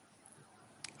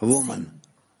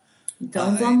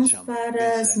 Então vamos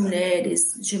para as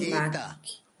mulheres de Mac.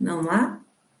 Não há?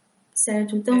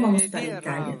 Certo, então vamos para a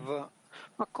Itália.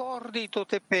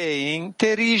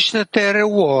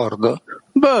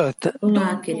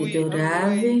 Olá, querido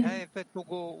Rav.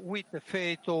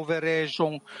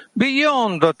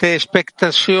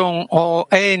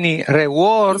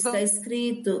 Está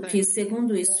escrito que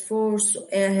segundo o esforço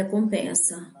é a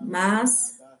recompensa,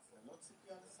 mas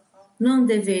não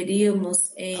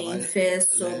deveríamos, em fé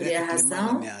sobre a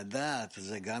razão,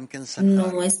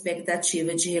 numa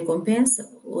expectativa de recompensa,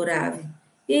 Rav.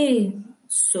 E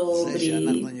sobre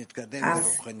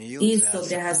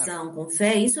a razão com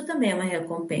fé, isso também é uma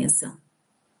recompensa.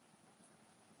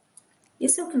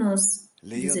 Isso é o que nós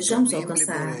desejamos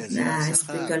alcançar na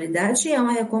espiritualidade, é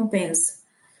uma recompensa.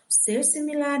 Ser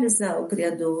similares ao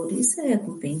Criador, isso é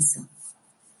recompensa.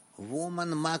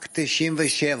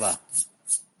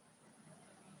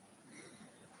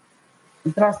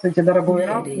 Здравствуйте, дорогой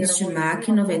Рав.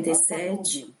 Mak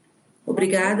 97.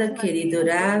 Obrigada, querido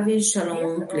Rav.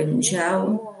 Shalom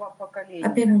mundial. A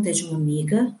pergunta é de uma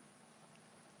amiga.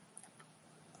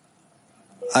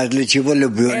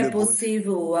 É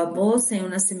possível o amor sem o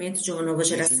nascimento de uma nova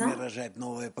geração?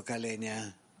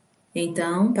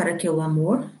 Então, para que o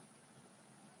amor?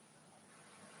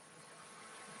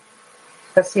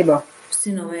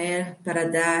 Se não é para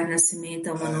dar nascimento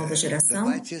a uma nova geração?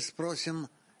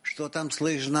 Что там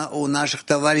слышно у наших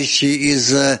товарищей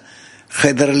из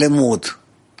Хедер Лемут,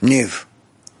 Нив?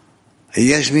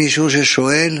 יש מישהו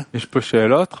ששואל? O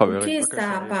que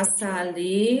está a passar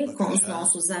ali com os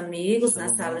nossos amigos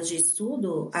na sala de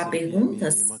estudo? Há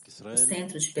perguntas no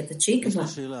centro de Petah Tikva?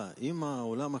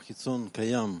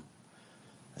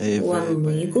 O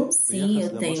amigo, sim,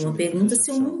 eu tenho uma pergunta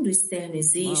se o mundo externo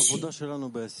existe.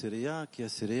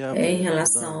 Em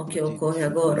relação ao que ocorre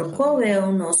agora, qual é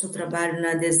o nosso trabalho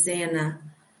na dezena,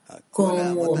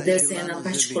 como dezena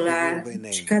particular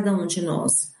de cada um de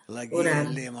nós? Orar.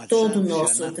 Todo o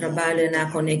nosso trabalho é na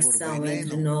conexão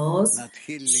entre nós,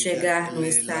 chegar no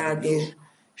estado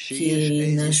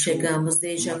que nós chegamos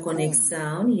desde a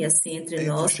conexão, e assim entre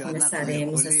nós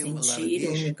começaremos a sentir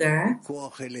um lugar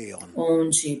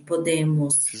onde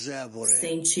podemos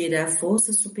sentir a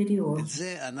força superior,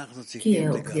 que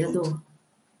é o Criador.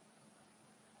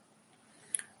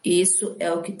 Isso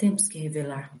é o que temos que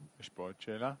revelar.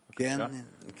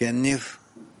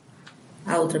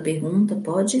 A outra pergunta,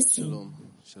 pode sim.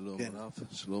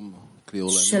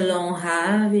 Shalom,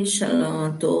 Rav, shalom a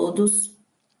todos.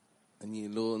 אני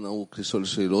לא נהוג לשאול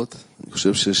שאלות, אני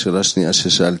חושב ששאלה שנייה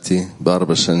ששאלתי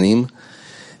ב4 שנים,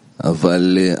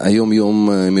 אבל היום יום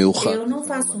מיוחד. Eu não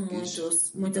faço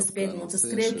muitas perguntas,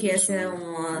 creio que essa é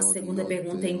uma segunda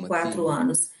pergunta em 4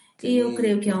 anos. E eu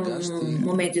creio que é um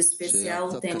momento especial,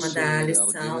 o tema da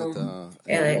lição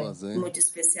é muito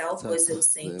especial, pois eu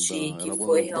senti que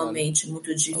foi realmente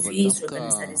muito difícil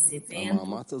organizar esse evento.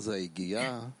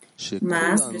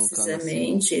 Mas,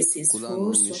 precisamente, esse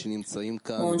esforço,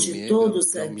 onde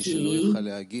todos aqui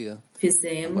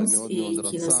fizemos e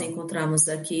que nos encontramos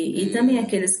aqui, e também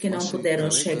aqueles que não puderam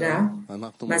chegar,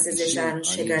 mas desejaram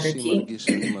chegar aqui,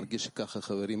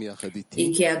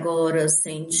 e que agora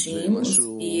sentimos,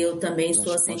 e eu também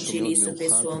estou a sentir isso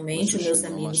pessoalmente, meus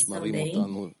amigos também,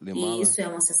 e isso é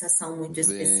uma sensação muito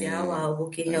especial, algo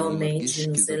que realmente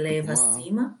nos eleva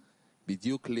acima. E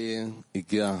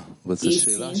sinto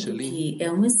que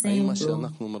é um exemplo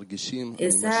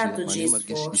exato de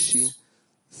esforço.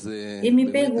 E me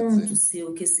pergunto se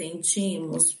o que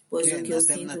sentimos, pois o que eu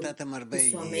sinto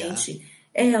pessoalmente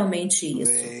é realmente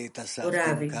isso.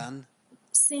 Rav,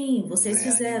 sim, vocês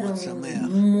fizeram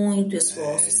muito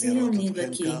esforço se reunindo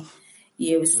aqui.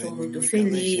 E eu estou muito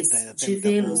feliz de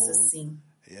vê-los assim.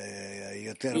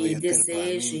 E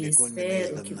desejo e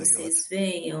espero que vocês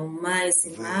venham mais e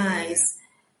mais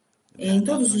em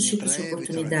todos os tipos de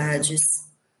oportunidades.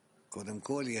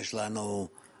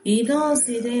 E nós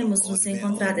iremos nos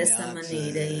encontrar dessa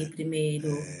maneira. E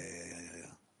primeiro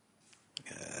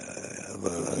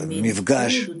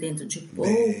tudo dentro de pouco.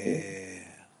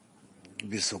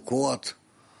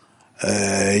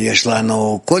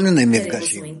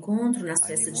 Teremos um encontro nas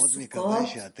festas de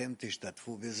Sukkot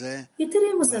e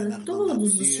teremos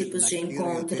todos os tipos de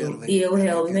encontro, e eu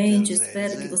realmente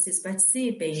espero que vocês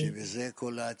participem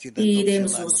e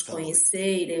iremos nos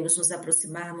conhecer, iremos nos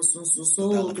aproximarmos uns dos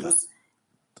outros,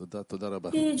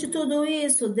 e de tudo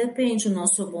isso depende o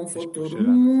nosso bom futuro.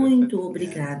 Muito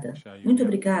obrigada. Muito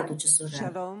obrigado,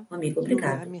 Tessorá. Amigo,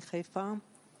 obrigado.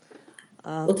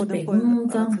 Outra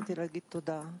pergunta.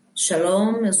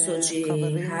 Shalom, eu sou de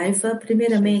Haifa.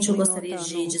 Primeiramente, eu gostaria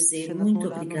de dizer muito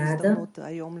obrigada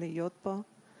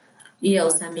e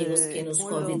aos amigos que nos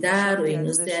convidaram e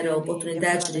nos deram a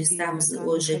oportunidade de estarmos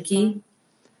hoje aqui.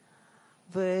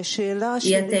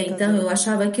 E até então eu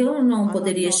achava que eu não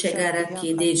poderia chegar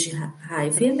aqui desde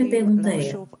Haifa. E a minha pergunta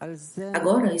é,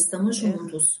 agora estamos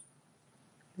juntos.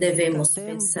 Devemos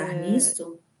pensar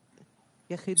nisso?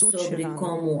 Sobre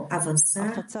como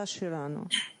avançar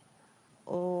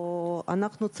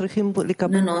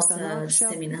na nossa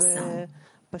disseminação,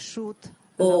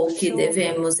 ou que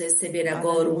devemos receber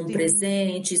agora um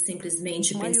presente e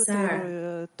simplesmente pensar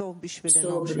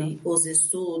sobre os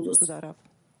estudos.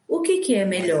 O que é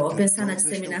melhor? Pensar na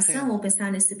disseminação ou pensar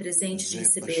nesse presente de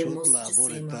recebermos de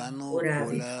cima?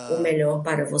 Orav, o melhor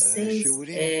para vocês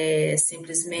é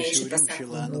simplesmente passar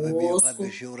conosco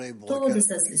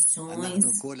todas as lições,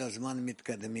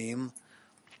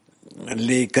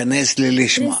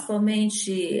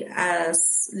 principalmente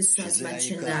as lições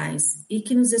matinais, e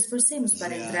que nos esforcemos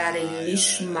para entrar em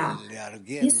Lishma.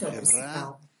 Isso é o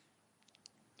principal.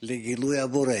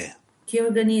 Que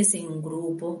organizem um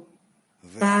grupo,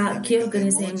 que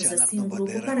organizemos assim um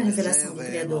grupo para a revelação do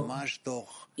Criador.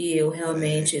 E eu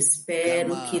realmente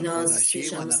espero que nós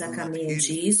estejamos a caminho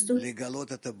disto e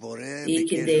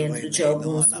que dentro de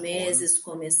alguns meses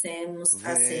comecemos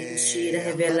a sentir e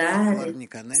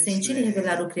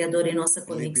revelar o Criador em nossa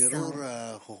conexão.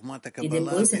 E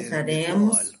depois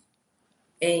entraremos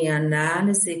em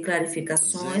análise e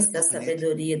clarificações da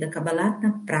sabedoria da Kabbalah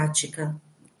na prática.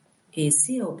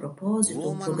 Esse é o propósito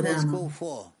do programa.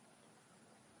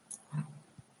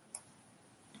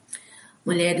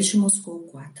 Mulheres de Moscou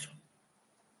 4.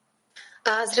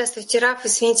 Здравствуйте, Раф.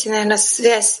 Извините, наверное,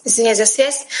 извиняюсь за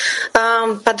связь.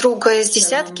 Подруга из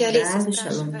десятки, Алиса,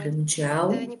 спрашивает.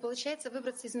 Не получается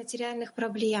выбраться из материальных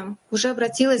проблем. Уже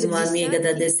обратилась к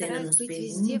десятке и стараюсь быть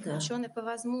везде включенной по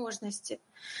возможности.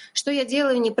 Что я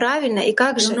делаю неправильно и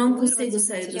как же вырваться из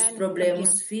материальных проблем?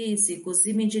 Físicos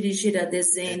e me dirigir a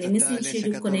dezena e me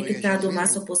sentir conectado o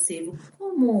máximo possível.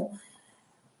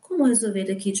 Como resolver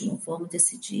aqui de uma forma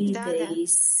decidida e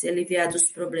se aliviar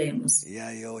dos problemas?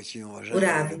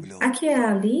 Urav, aqui é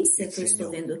a Alicia que eu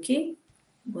estou vendo aqui?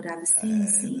 Urav,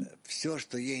 sim.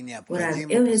 Urav,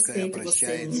 eu respeito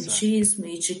você muitíssimo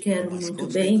e te quero muito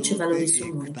bem e te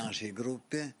valorizo muito.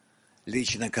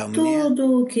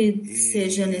 Tudo o que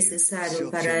seja necessário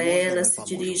para ela se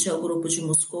dirige ao grupo de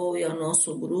Moscou e ao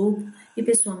nosso grupo, e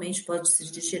pessoalmente pode se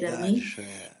dirigir a mim,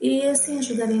 e assim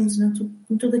ajudaremos em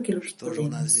tudo aquilo que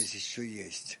podemos.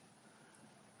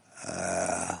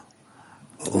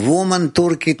 Woman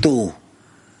Turkey 2.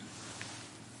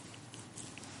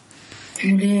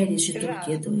 Mulheres de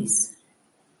Turquia 2.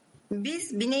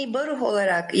 Biz Biney Baruh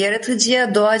olarak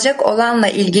yaratıcıya doğacak olanla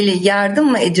ilgili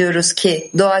yardım mı ediyoruz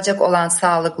ki doğacak olan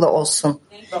sağlıklı olsun?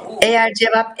 Eğer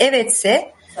cevap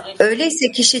evetse,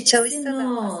 öyleyse kişi çalışsa da...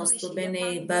 Nós, do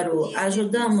Biney Baruh,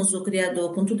 ajudamos o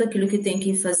Criador com tudo aquilo que tem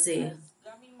que fazer,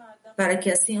 para que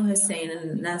assim o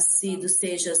recém-nascido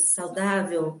seja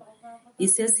saudável. E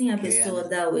se assim a pessoa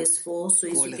dá o esforço,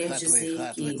 isso quer dizer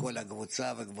que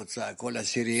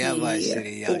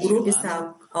o grupo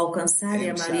está a alcançar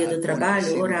a maioria do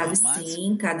trabalho? Orava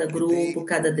sim, cada grupo,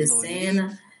 cada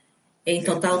decena, em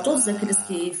total todos aqueles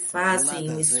que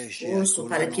fazem o esforço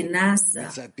para que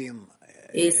nasça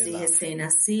esse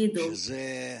recém-nascido,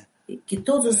 que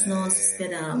todos nós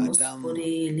esperamos por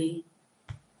ele.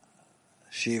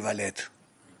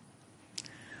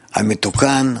 O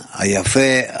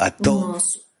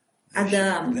nosso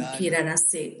Adam que irá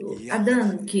nascer,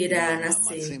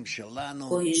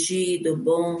 corrigido,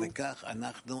 bom,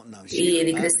 e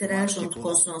ele crescerá junto com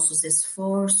os nossos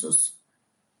esforços,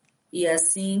 e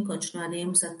assim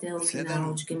continuaremos até o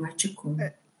final de Gemartikun,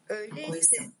 a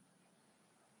correção.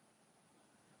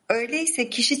 Öyleyse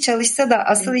kişi çalışsa da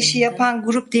asıl işi yapan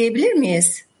grup diyebilir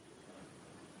miyiz?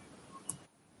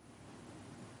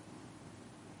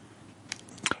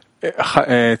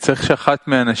 צריך שאחת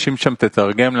מהאנשים שם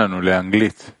תתרגם לנו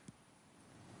לאנגלית.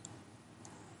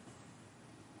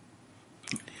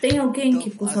 Tem alguém que,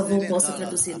 por favor, possa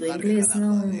traduzir do inglês?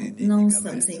 Não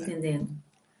estamos entendendo.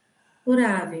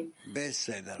 Urav,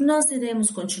 nós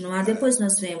iremos continuar, depois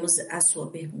nós vemos a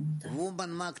sua pergunta.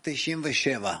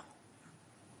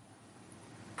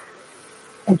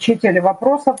 Учитель,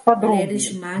 вопросов подробнее.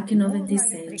 Нужно ли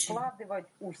прикладывать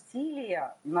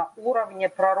усилия на уровне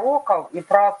пророков и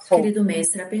праотцов? Querido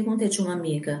mestre, a pergunta é de uma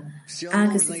amiga. Há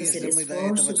que se fazer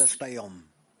esforços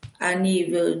a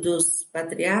nível dos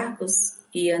patriarcas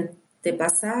e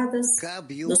antepassadas,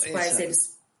 nos quais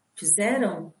eles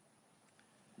fizeram?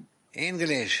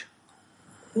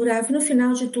 Urav, no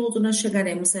final de tudo, nós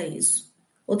chegaremos a isso.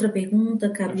 Outra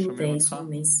pergunta, cabe o 10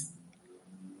 homens.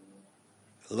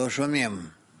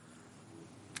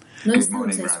 Não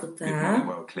estamos a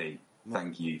escutar.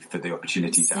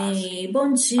 Sim,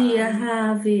 bom dia,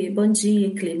 Ravi. Bom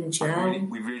dia, Kli Mundial.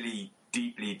 We really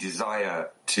deeply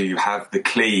desire to have the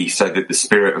Kli so that the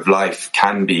spirit of life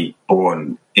can be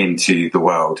born into the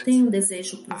world. Tenho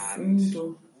desejo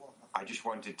profundo. I just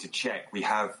wanted to check. We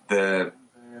have the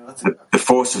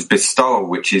force of bestowal,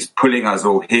 which is pulling us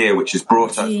all here, which has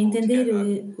brought us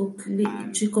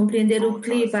de compreender o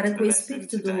Kli para que o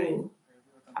espírito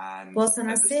possa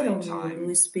nascer ao mundo,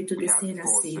 o espírito de ser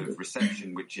nascido.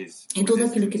 Em tudo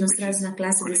aquilo que nos traz na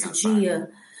classe desse dia,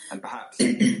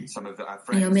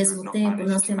 E, ao mesmo tempo,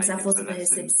 nós temos a força da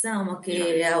recepção, que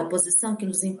é a oposição que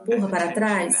nos empurra para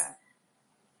trás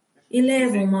e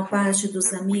leva uma parte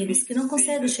dos amigos que não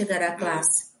conseguem chegar à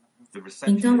classe.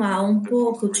 Então, há um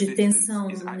pouco de tensão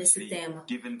nesse tema.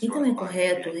 Então, é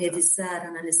correto revisar,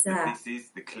 analisar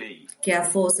que a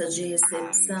força de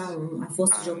recepção, a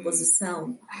força de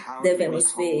oposição,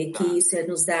 devemos ver que isso é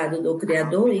nos dado do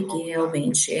Criador e que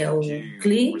realmente é o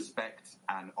Kli.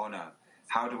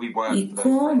 E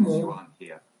como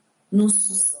nos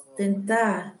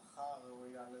sustentar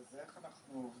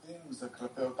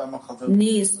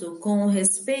nisto, com o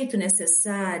respeito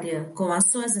necessário, com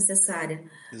ações necessárias,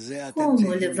 como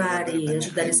levar e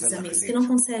ajudar esses amigos que não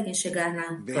conseguem chegar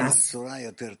na classe?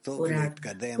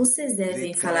 Vocês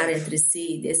devem falar entre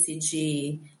si,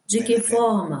 decidir de que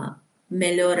forma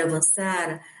melhor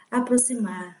avançar,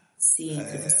 aproximar-se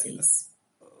entre vocês.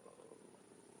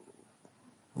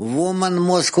 Woman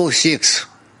Moscow 6.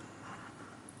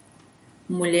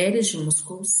 Mulheres de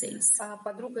Moscou 6.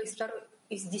 Подруга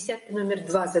из десятки номер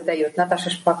 2 задает, Наташа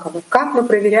Шпакова. Как мы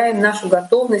проверяем нашу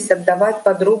готовность отдавать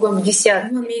подругам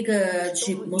десятки? Uma amiga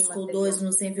de Moscou 2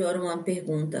 nos enviou uma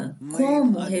pergunta.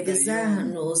 Como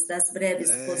revisar-nos das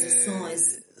breves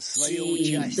posições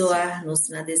de doar-nos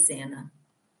na dezena?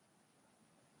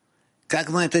 Как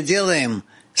мы это делаем?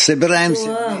 Собираемся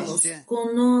Doamos вместе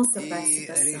com nossa и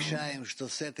participação. решаем, что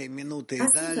с этой минуты и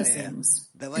Assim далее fazemos.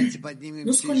 давайте поднимемся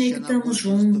Nos еще на большую conectamos ступень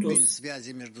juntos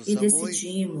связи между e собой,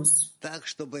 decidimos так,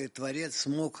 чтобы Творец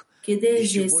смог que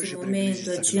desde еще esse больше momento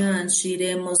приблизиться к нам. adiante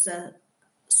iremos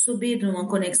subir numa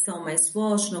conexão mais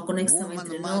forte, numa conexão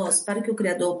entre nós, para que o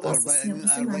Criador possa se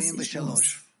aproximar-se de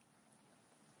nós.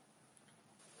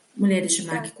 Mulheres de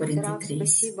Mac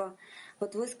 43.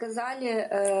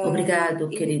 Obrigado,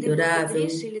 querido Rav,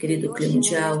 querido Kli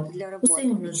Mundial. O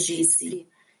Senhor nos disse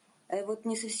o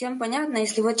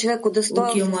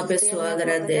que uma pessoa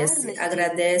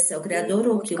agradece ao Criador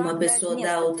ou que uma pessoa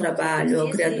dá o trabalho ao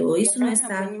Criador. Isso não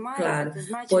está claro,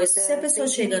 pois se a pessoa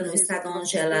chega num estado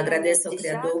onde ela agradece ao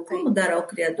Criador, como dar ao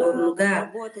Criador o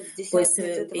lugar? Pois se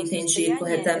eu entendi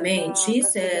corretamente,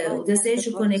 isso é o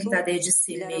desejo de conectar desde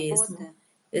si mesmo,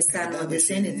 estar numa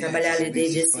decena e trabalhar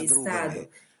desde esse estado.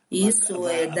 Isso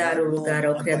é dar o lugar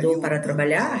ao Criador para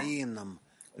trabalhar?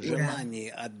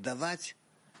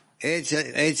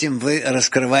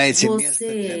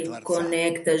 Você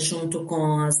conecta junto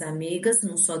com as amigas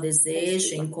num só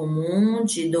desejo em comum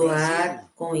de doar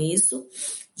com isso,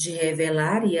 de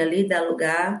revelar e ali dar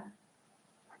lugar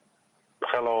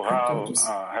a todos.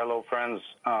 Hello, friends.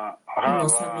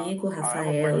 Nosso amigo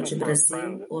Rafael de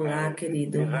Brasil. Olá,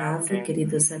 querido Rafa,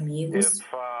 queridos amigos.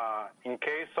 In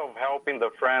case of helping the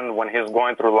friend when he's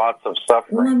going through lots of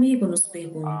suffering, amigo nos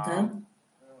pergunta,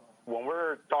 when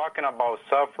we're talking about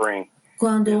suffering,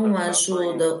 quando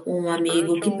ajuda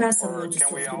amigo que passa muitos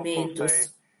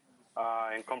sofrimentos,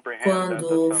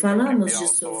 quando falamos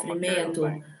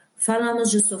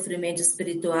de sofrimentos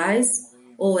espirituais,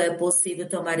 ou é possível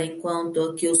tomar em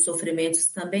conta que os sofrimentos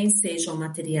também sejam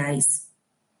materiais?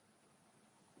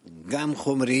 Gam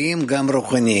chomriim, gam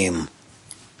ruchaniim.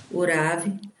 O Rav,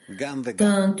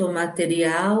 tanto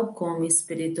material como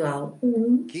espiritual,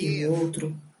 e o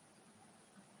outro.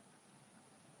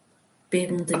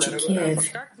 Pergunta de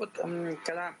Kiev.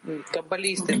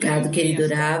 Obrigado, querido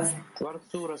Rav.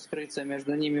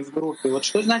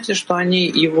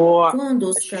 Quando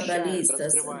os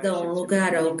cabalistas dão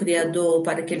lugar ao Criador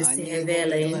para que ele se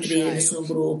revele entre eles no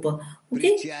grupo, o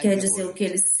que quer dizer o que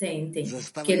eles sentem?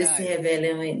 Que eles se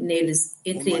revelam entre eles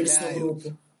no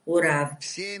grupo? O Rav.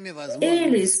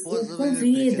 Eles o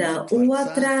convidam, o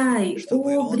atraem,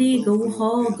 o obrigam, o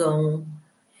rogam.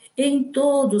 Em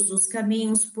todos os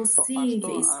caminhos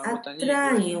possíveis,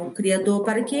 atraem o Criador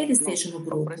para que ele esteja no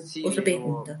grupo. Outra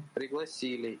pergunta.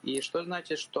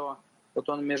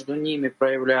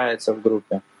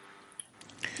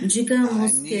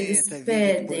 Digamos que eles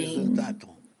pedem,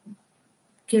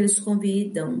 que eles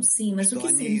convidam, sim, mas o que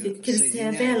significa que eles se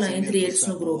revelam entre eles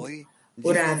no grupo?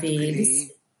 O Rav,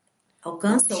 eles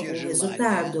alcançam algum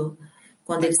resultado?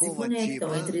 Quando eles se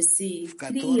conectam entre si,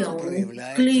 criam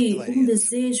um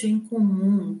desejo em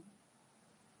comum.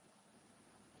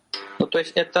 De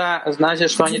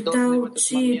tal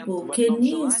tipo que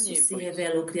nisso se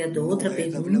revela o Criador. Outra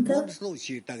pergunta.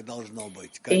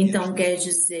 Então quer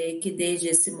dizer que desde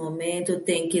esse momento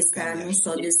tem que estar num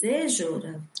só desejo?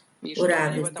 O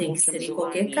Rav, tem que ser em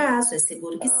qualquer caso, é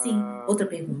seguro que sim. Outra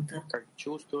pergunta. De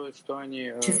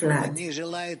Vlad. O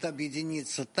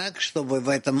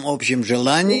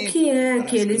que é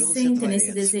que eles sentem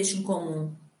nesse desejo em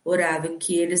comum? Rav,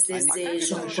 que eles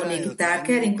desejam conectar,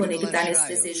 querem conectar nesse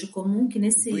desejo comum, que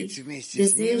nesse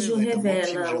desejo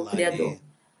revela o Criador.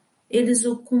 Eles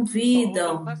o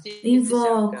convidam,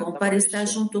 invocam para estar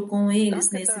junto com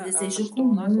eles nesse desejo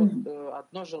comum.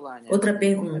 Outra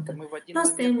pergunta.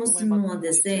 Nós temos numa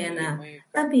dezena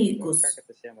amigos.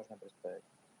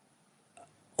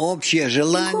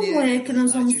 Como é que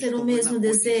nós vamos ter o mesmo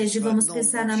desejo e vamos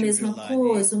pensar na mesma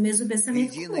coisa, o mesmo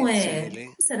pensamento? Como é?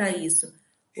 Como será isso?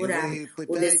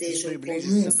 O desejo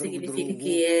comum significa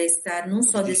que é estar num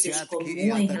só desejo comum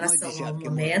em relação a uma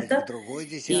meta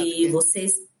e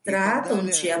vocês tratam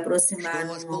de aproximar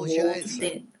um ao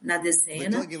outro na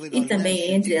dezena e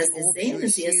também entre as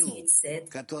dezenas e assim, etc.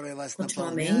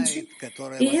 Continuamente.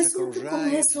 E isso como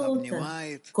resulta,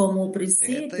 como o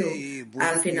princípio,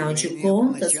 afinal de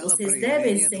contas, vocês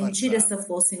devem sentir essa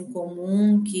força em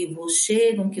comum que vos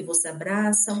chegam, que vos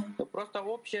abraçam.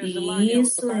 E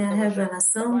isso é a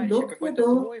revelação do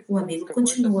Criador. O amigo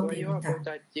continua a perguntar.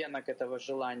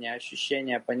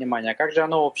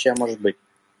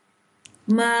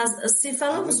 Mas se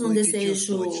falamos num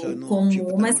desejo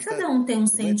comum, mas cada um tem um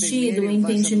sentido, um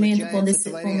entendimento como esse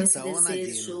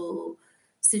desejo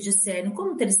se discerne.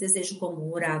 Como ter esse desejo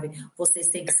comum, Rav? Vocês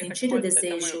têm que sentir o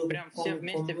desejo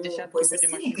comum, pois assim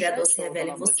o Criador se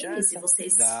revela em vocês e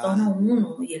vocês se tornam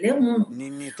uno, e Ele é uno,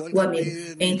 o amigo.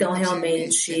 Então,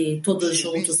 realmente, todos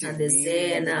juntos na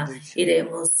dezena,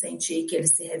 iremos sentir que Ele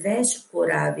se reveste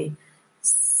por Rav.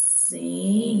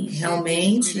 Sim,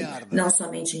 realmente, não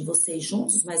somente em vocês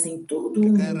juntos, mas em todo o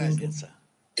mundo.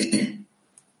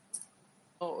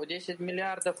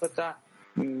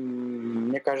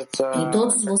 Em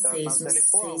todos vocês, nos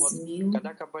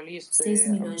 6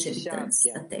 milhões de habitantes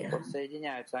da Terra.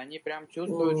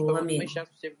 O amigo.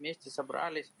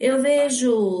 Eu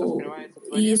vejo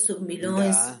isso,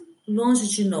 milhões, longe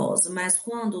de nós, mas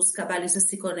quando os cabalistas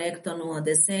se conectam numa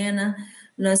dezena,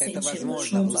 nós sentimos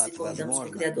juntos e convidamos que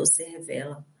o Criador se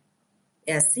revela.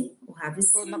 É assim? O Rav,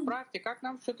 sim.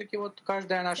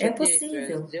 É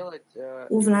possível.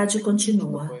 O Vlad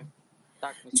continua.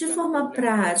 De forma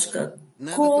prática,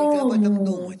 como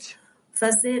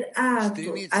fazer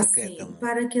ato assim,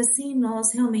 para que assim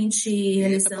nós realmente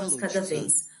realizamos cada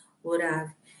vez?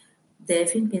 Orar.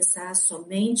 Devem pensar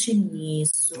somente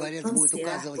nisso,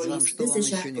 ansiar por isso,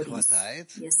 desejar por isso.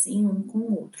 E assim um com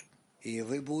o outro.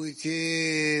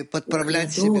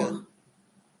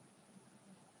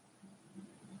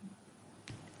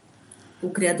 O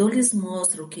Criador lhes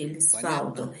mostra o que lhes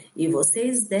falta e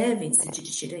vocês devem se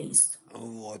dirigir a isto.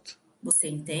 Você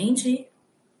entende?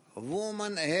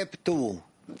 Muito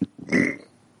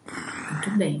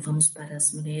bem, vamos para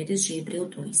as mulheres de Hebreu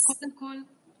 2.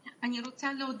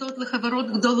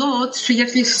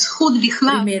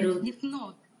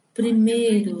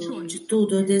 Primeiro de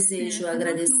tudo, eu desejo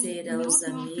agradecer aos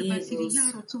amigos,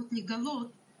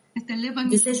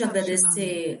 desejo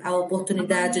agradecer a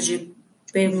oportunidade de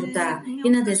perguntar. E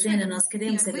na dezena nós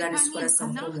queremos revelar esse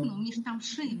coração comum.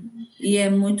 E é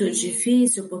muito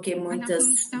difícil porque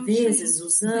muitas vezes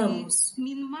usamos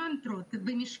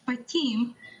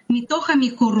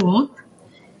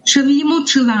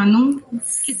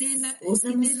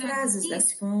frases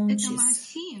das fontes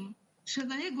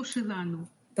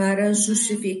para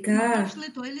justificar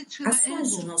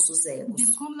ações de nossos egos.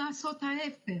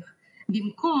 E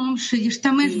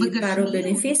para o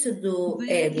benefício do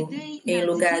ego, em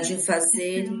lugar de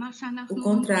fazer o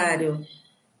contrário,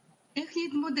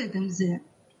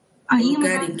 o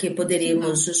lugar em que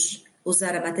poderíamos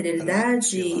usar a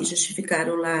materialidade e justificar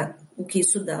o que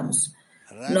estudamos.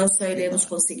 Nós só iremos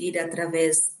conseguir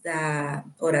através da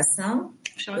oração?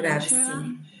 Orar,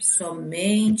 sim.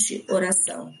 Somente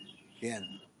oração.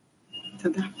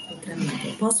 Eu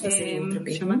posso fazer outra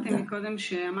pergunta?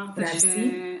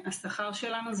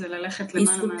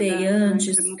 Escutei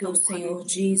antes que o Senhor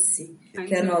disse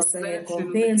que a nossa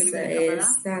recompensa é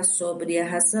estar sobre a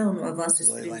razão no avanço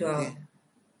espiritual.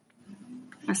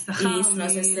 E isso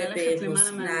nós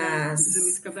recebemos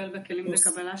nos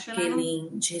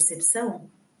kelim de recepção?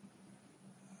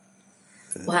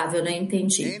 Rav, eu não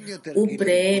entendi. O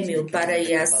prêmio para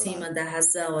ir acima da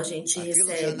razão a gente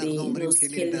recebe nos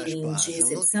kelim de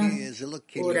recepção?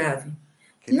 Rav,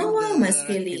 não há mais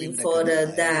kelim fora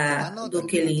do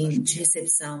kelim de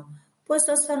recepção, pois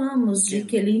nós falamos de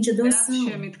kelim de doação.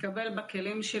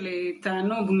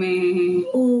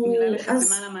 Os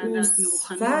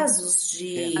vasos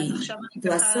de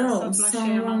doação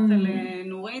são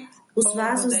os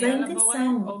vasos da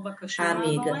intenção,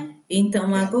 amiga.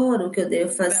 Então, agora, o que eu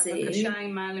devo fazer, o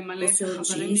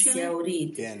senhor disse,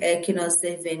 Aurit, é que nós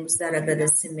devemos dar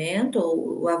agradecimento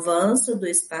ou o avanço do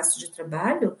espaço de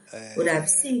trabalho? O Rav,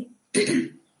 sim.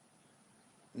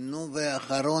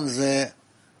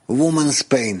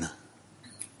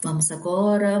 Vamos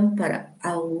agora para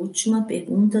a última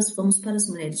pergunta. Vamos para as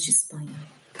mulheres de Espanha.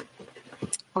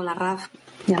 Olá, Rav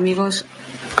e amigos.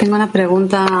 Tenho uma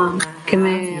pergunta que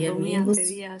me reuni hace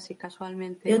dias e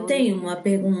casualmente. Eu tenho uma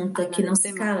pergunta que não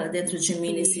se cala dentro de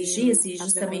mim nesses dias e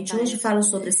justamente hoje falo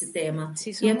sobre esse tema.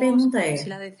 E a pergunta é: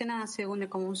 se a dezena se une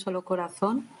com um só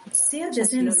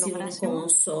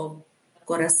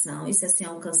coração e se assim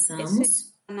alcançamos,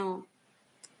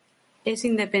 é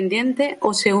independente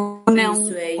ou se une a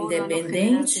isso é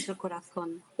independente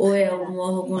ou é um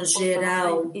órgão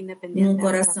geral, num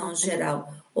coração geral,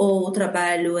 ou o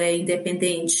trabalho é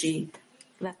independente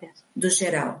do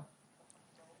geral?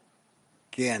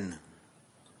 Ken,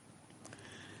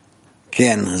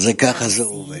 זה ככה זה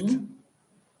עובד.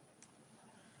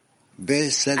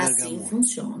 Assim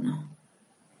funciona.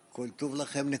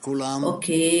 Ok,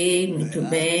 muito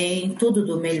bem. Tudo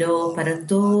do melhor para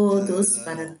todos,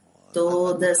 para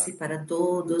todas e para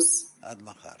todos.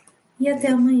 E até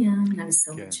amanhã na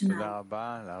lição matinal.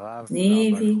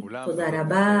 Nive,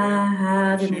 Todarabá,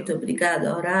 Rav, muito obrigado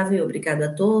ao Rav, obrigado a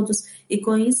todos. E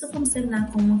com isso vamos terminar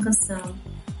com uma canção.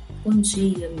 Bom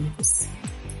dia, amigos.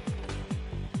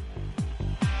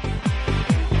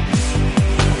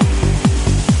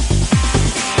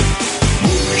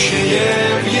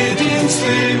 В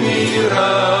единстве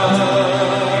мира,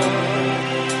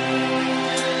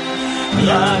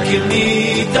 רק אם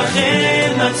ניתכן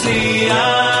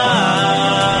נצליח.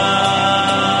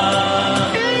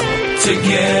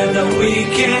 Together we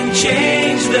can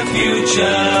change the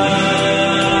future.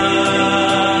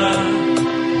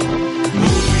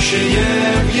 Будущее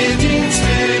в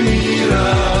единстве мира.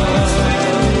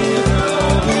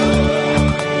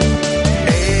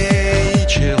 Эй,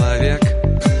 человек,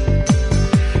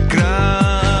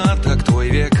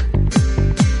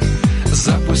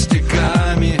 за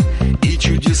пустяками и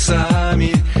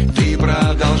чудесами ты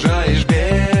продолжаешь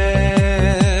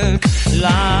бег.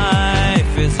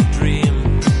 Life is a dream,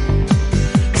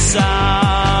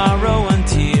 sorrow and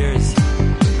tears,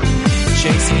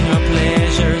 chasing our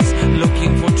pleasures,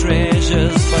 looking for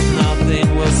treasures, but nothing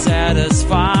will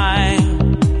satisfy.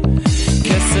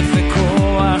 כסף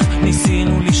וכוח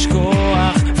ניסינו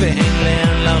לשכוח ואין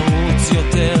לאן לרוץ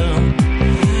יותר.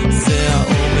 זה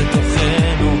האור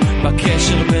בתוכנו,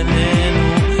 בקשר בינינו,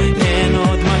 אין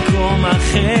עוד מקום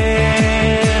אחר.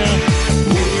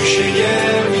 Будущее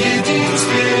в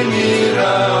единстве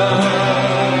мира.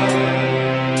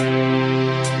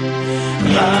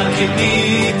 רק אם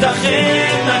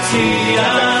ניתכן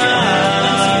נצליח.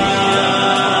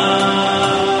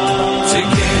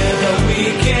 Together we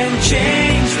can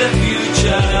change the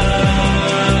future.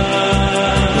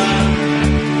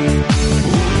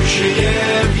 Будущее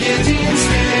в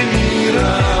единстве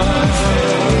мира.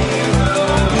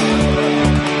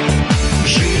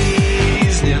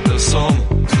 Жизнь — это сон,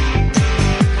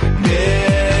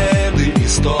 беды и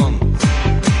стон.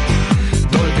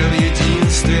 Только в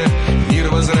единстве мир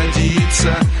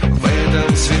возродится, в этом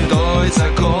святой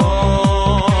закон.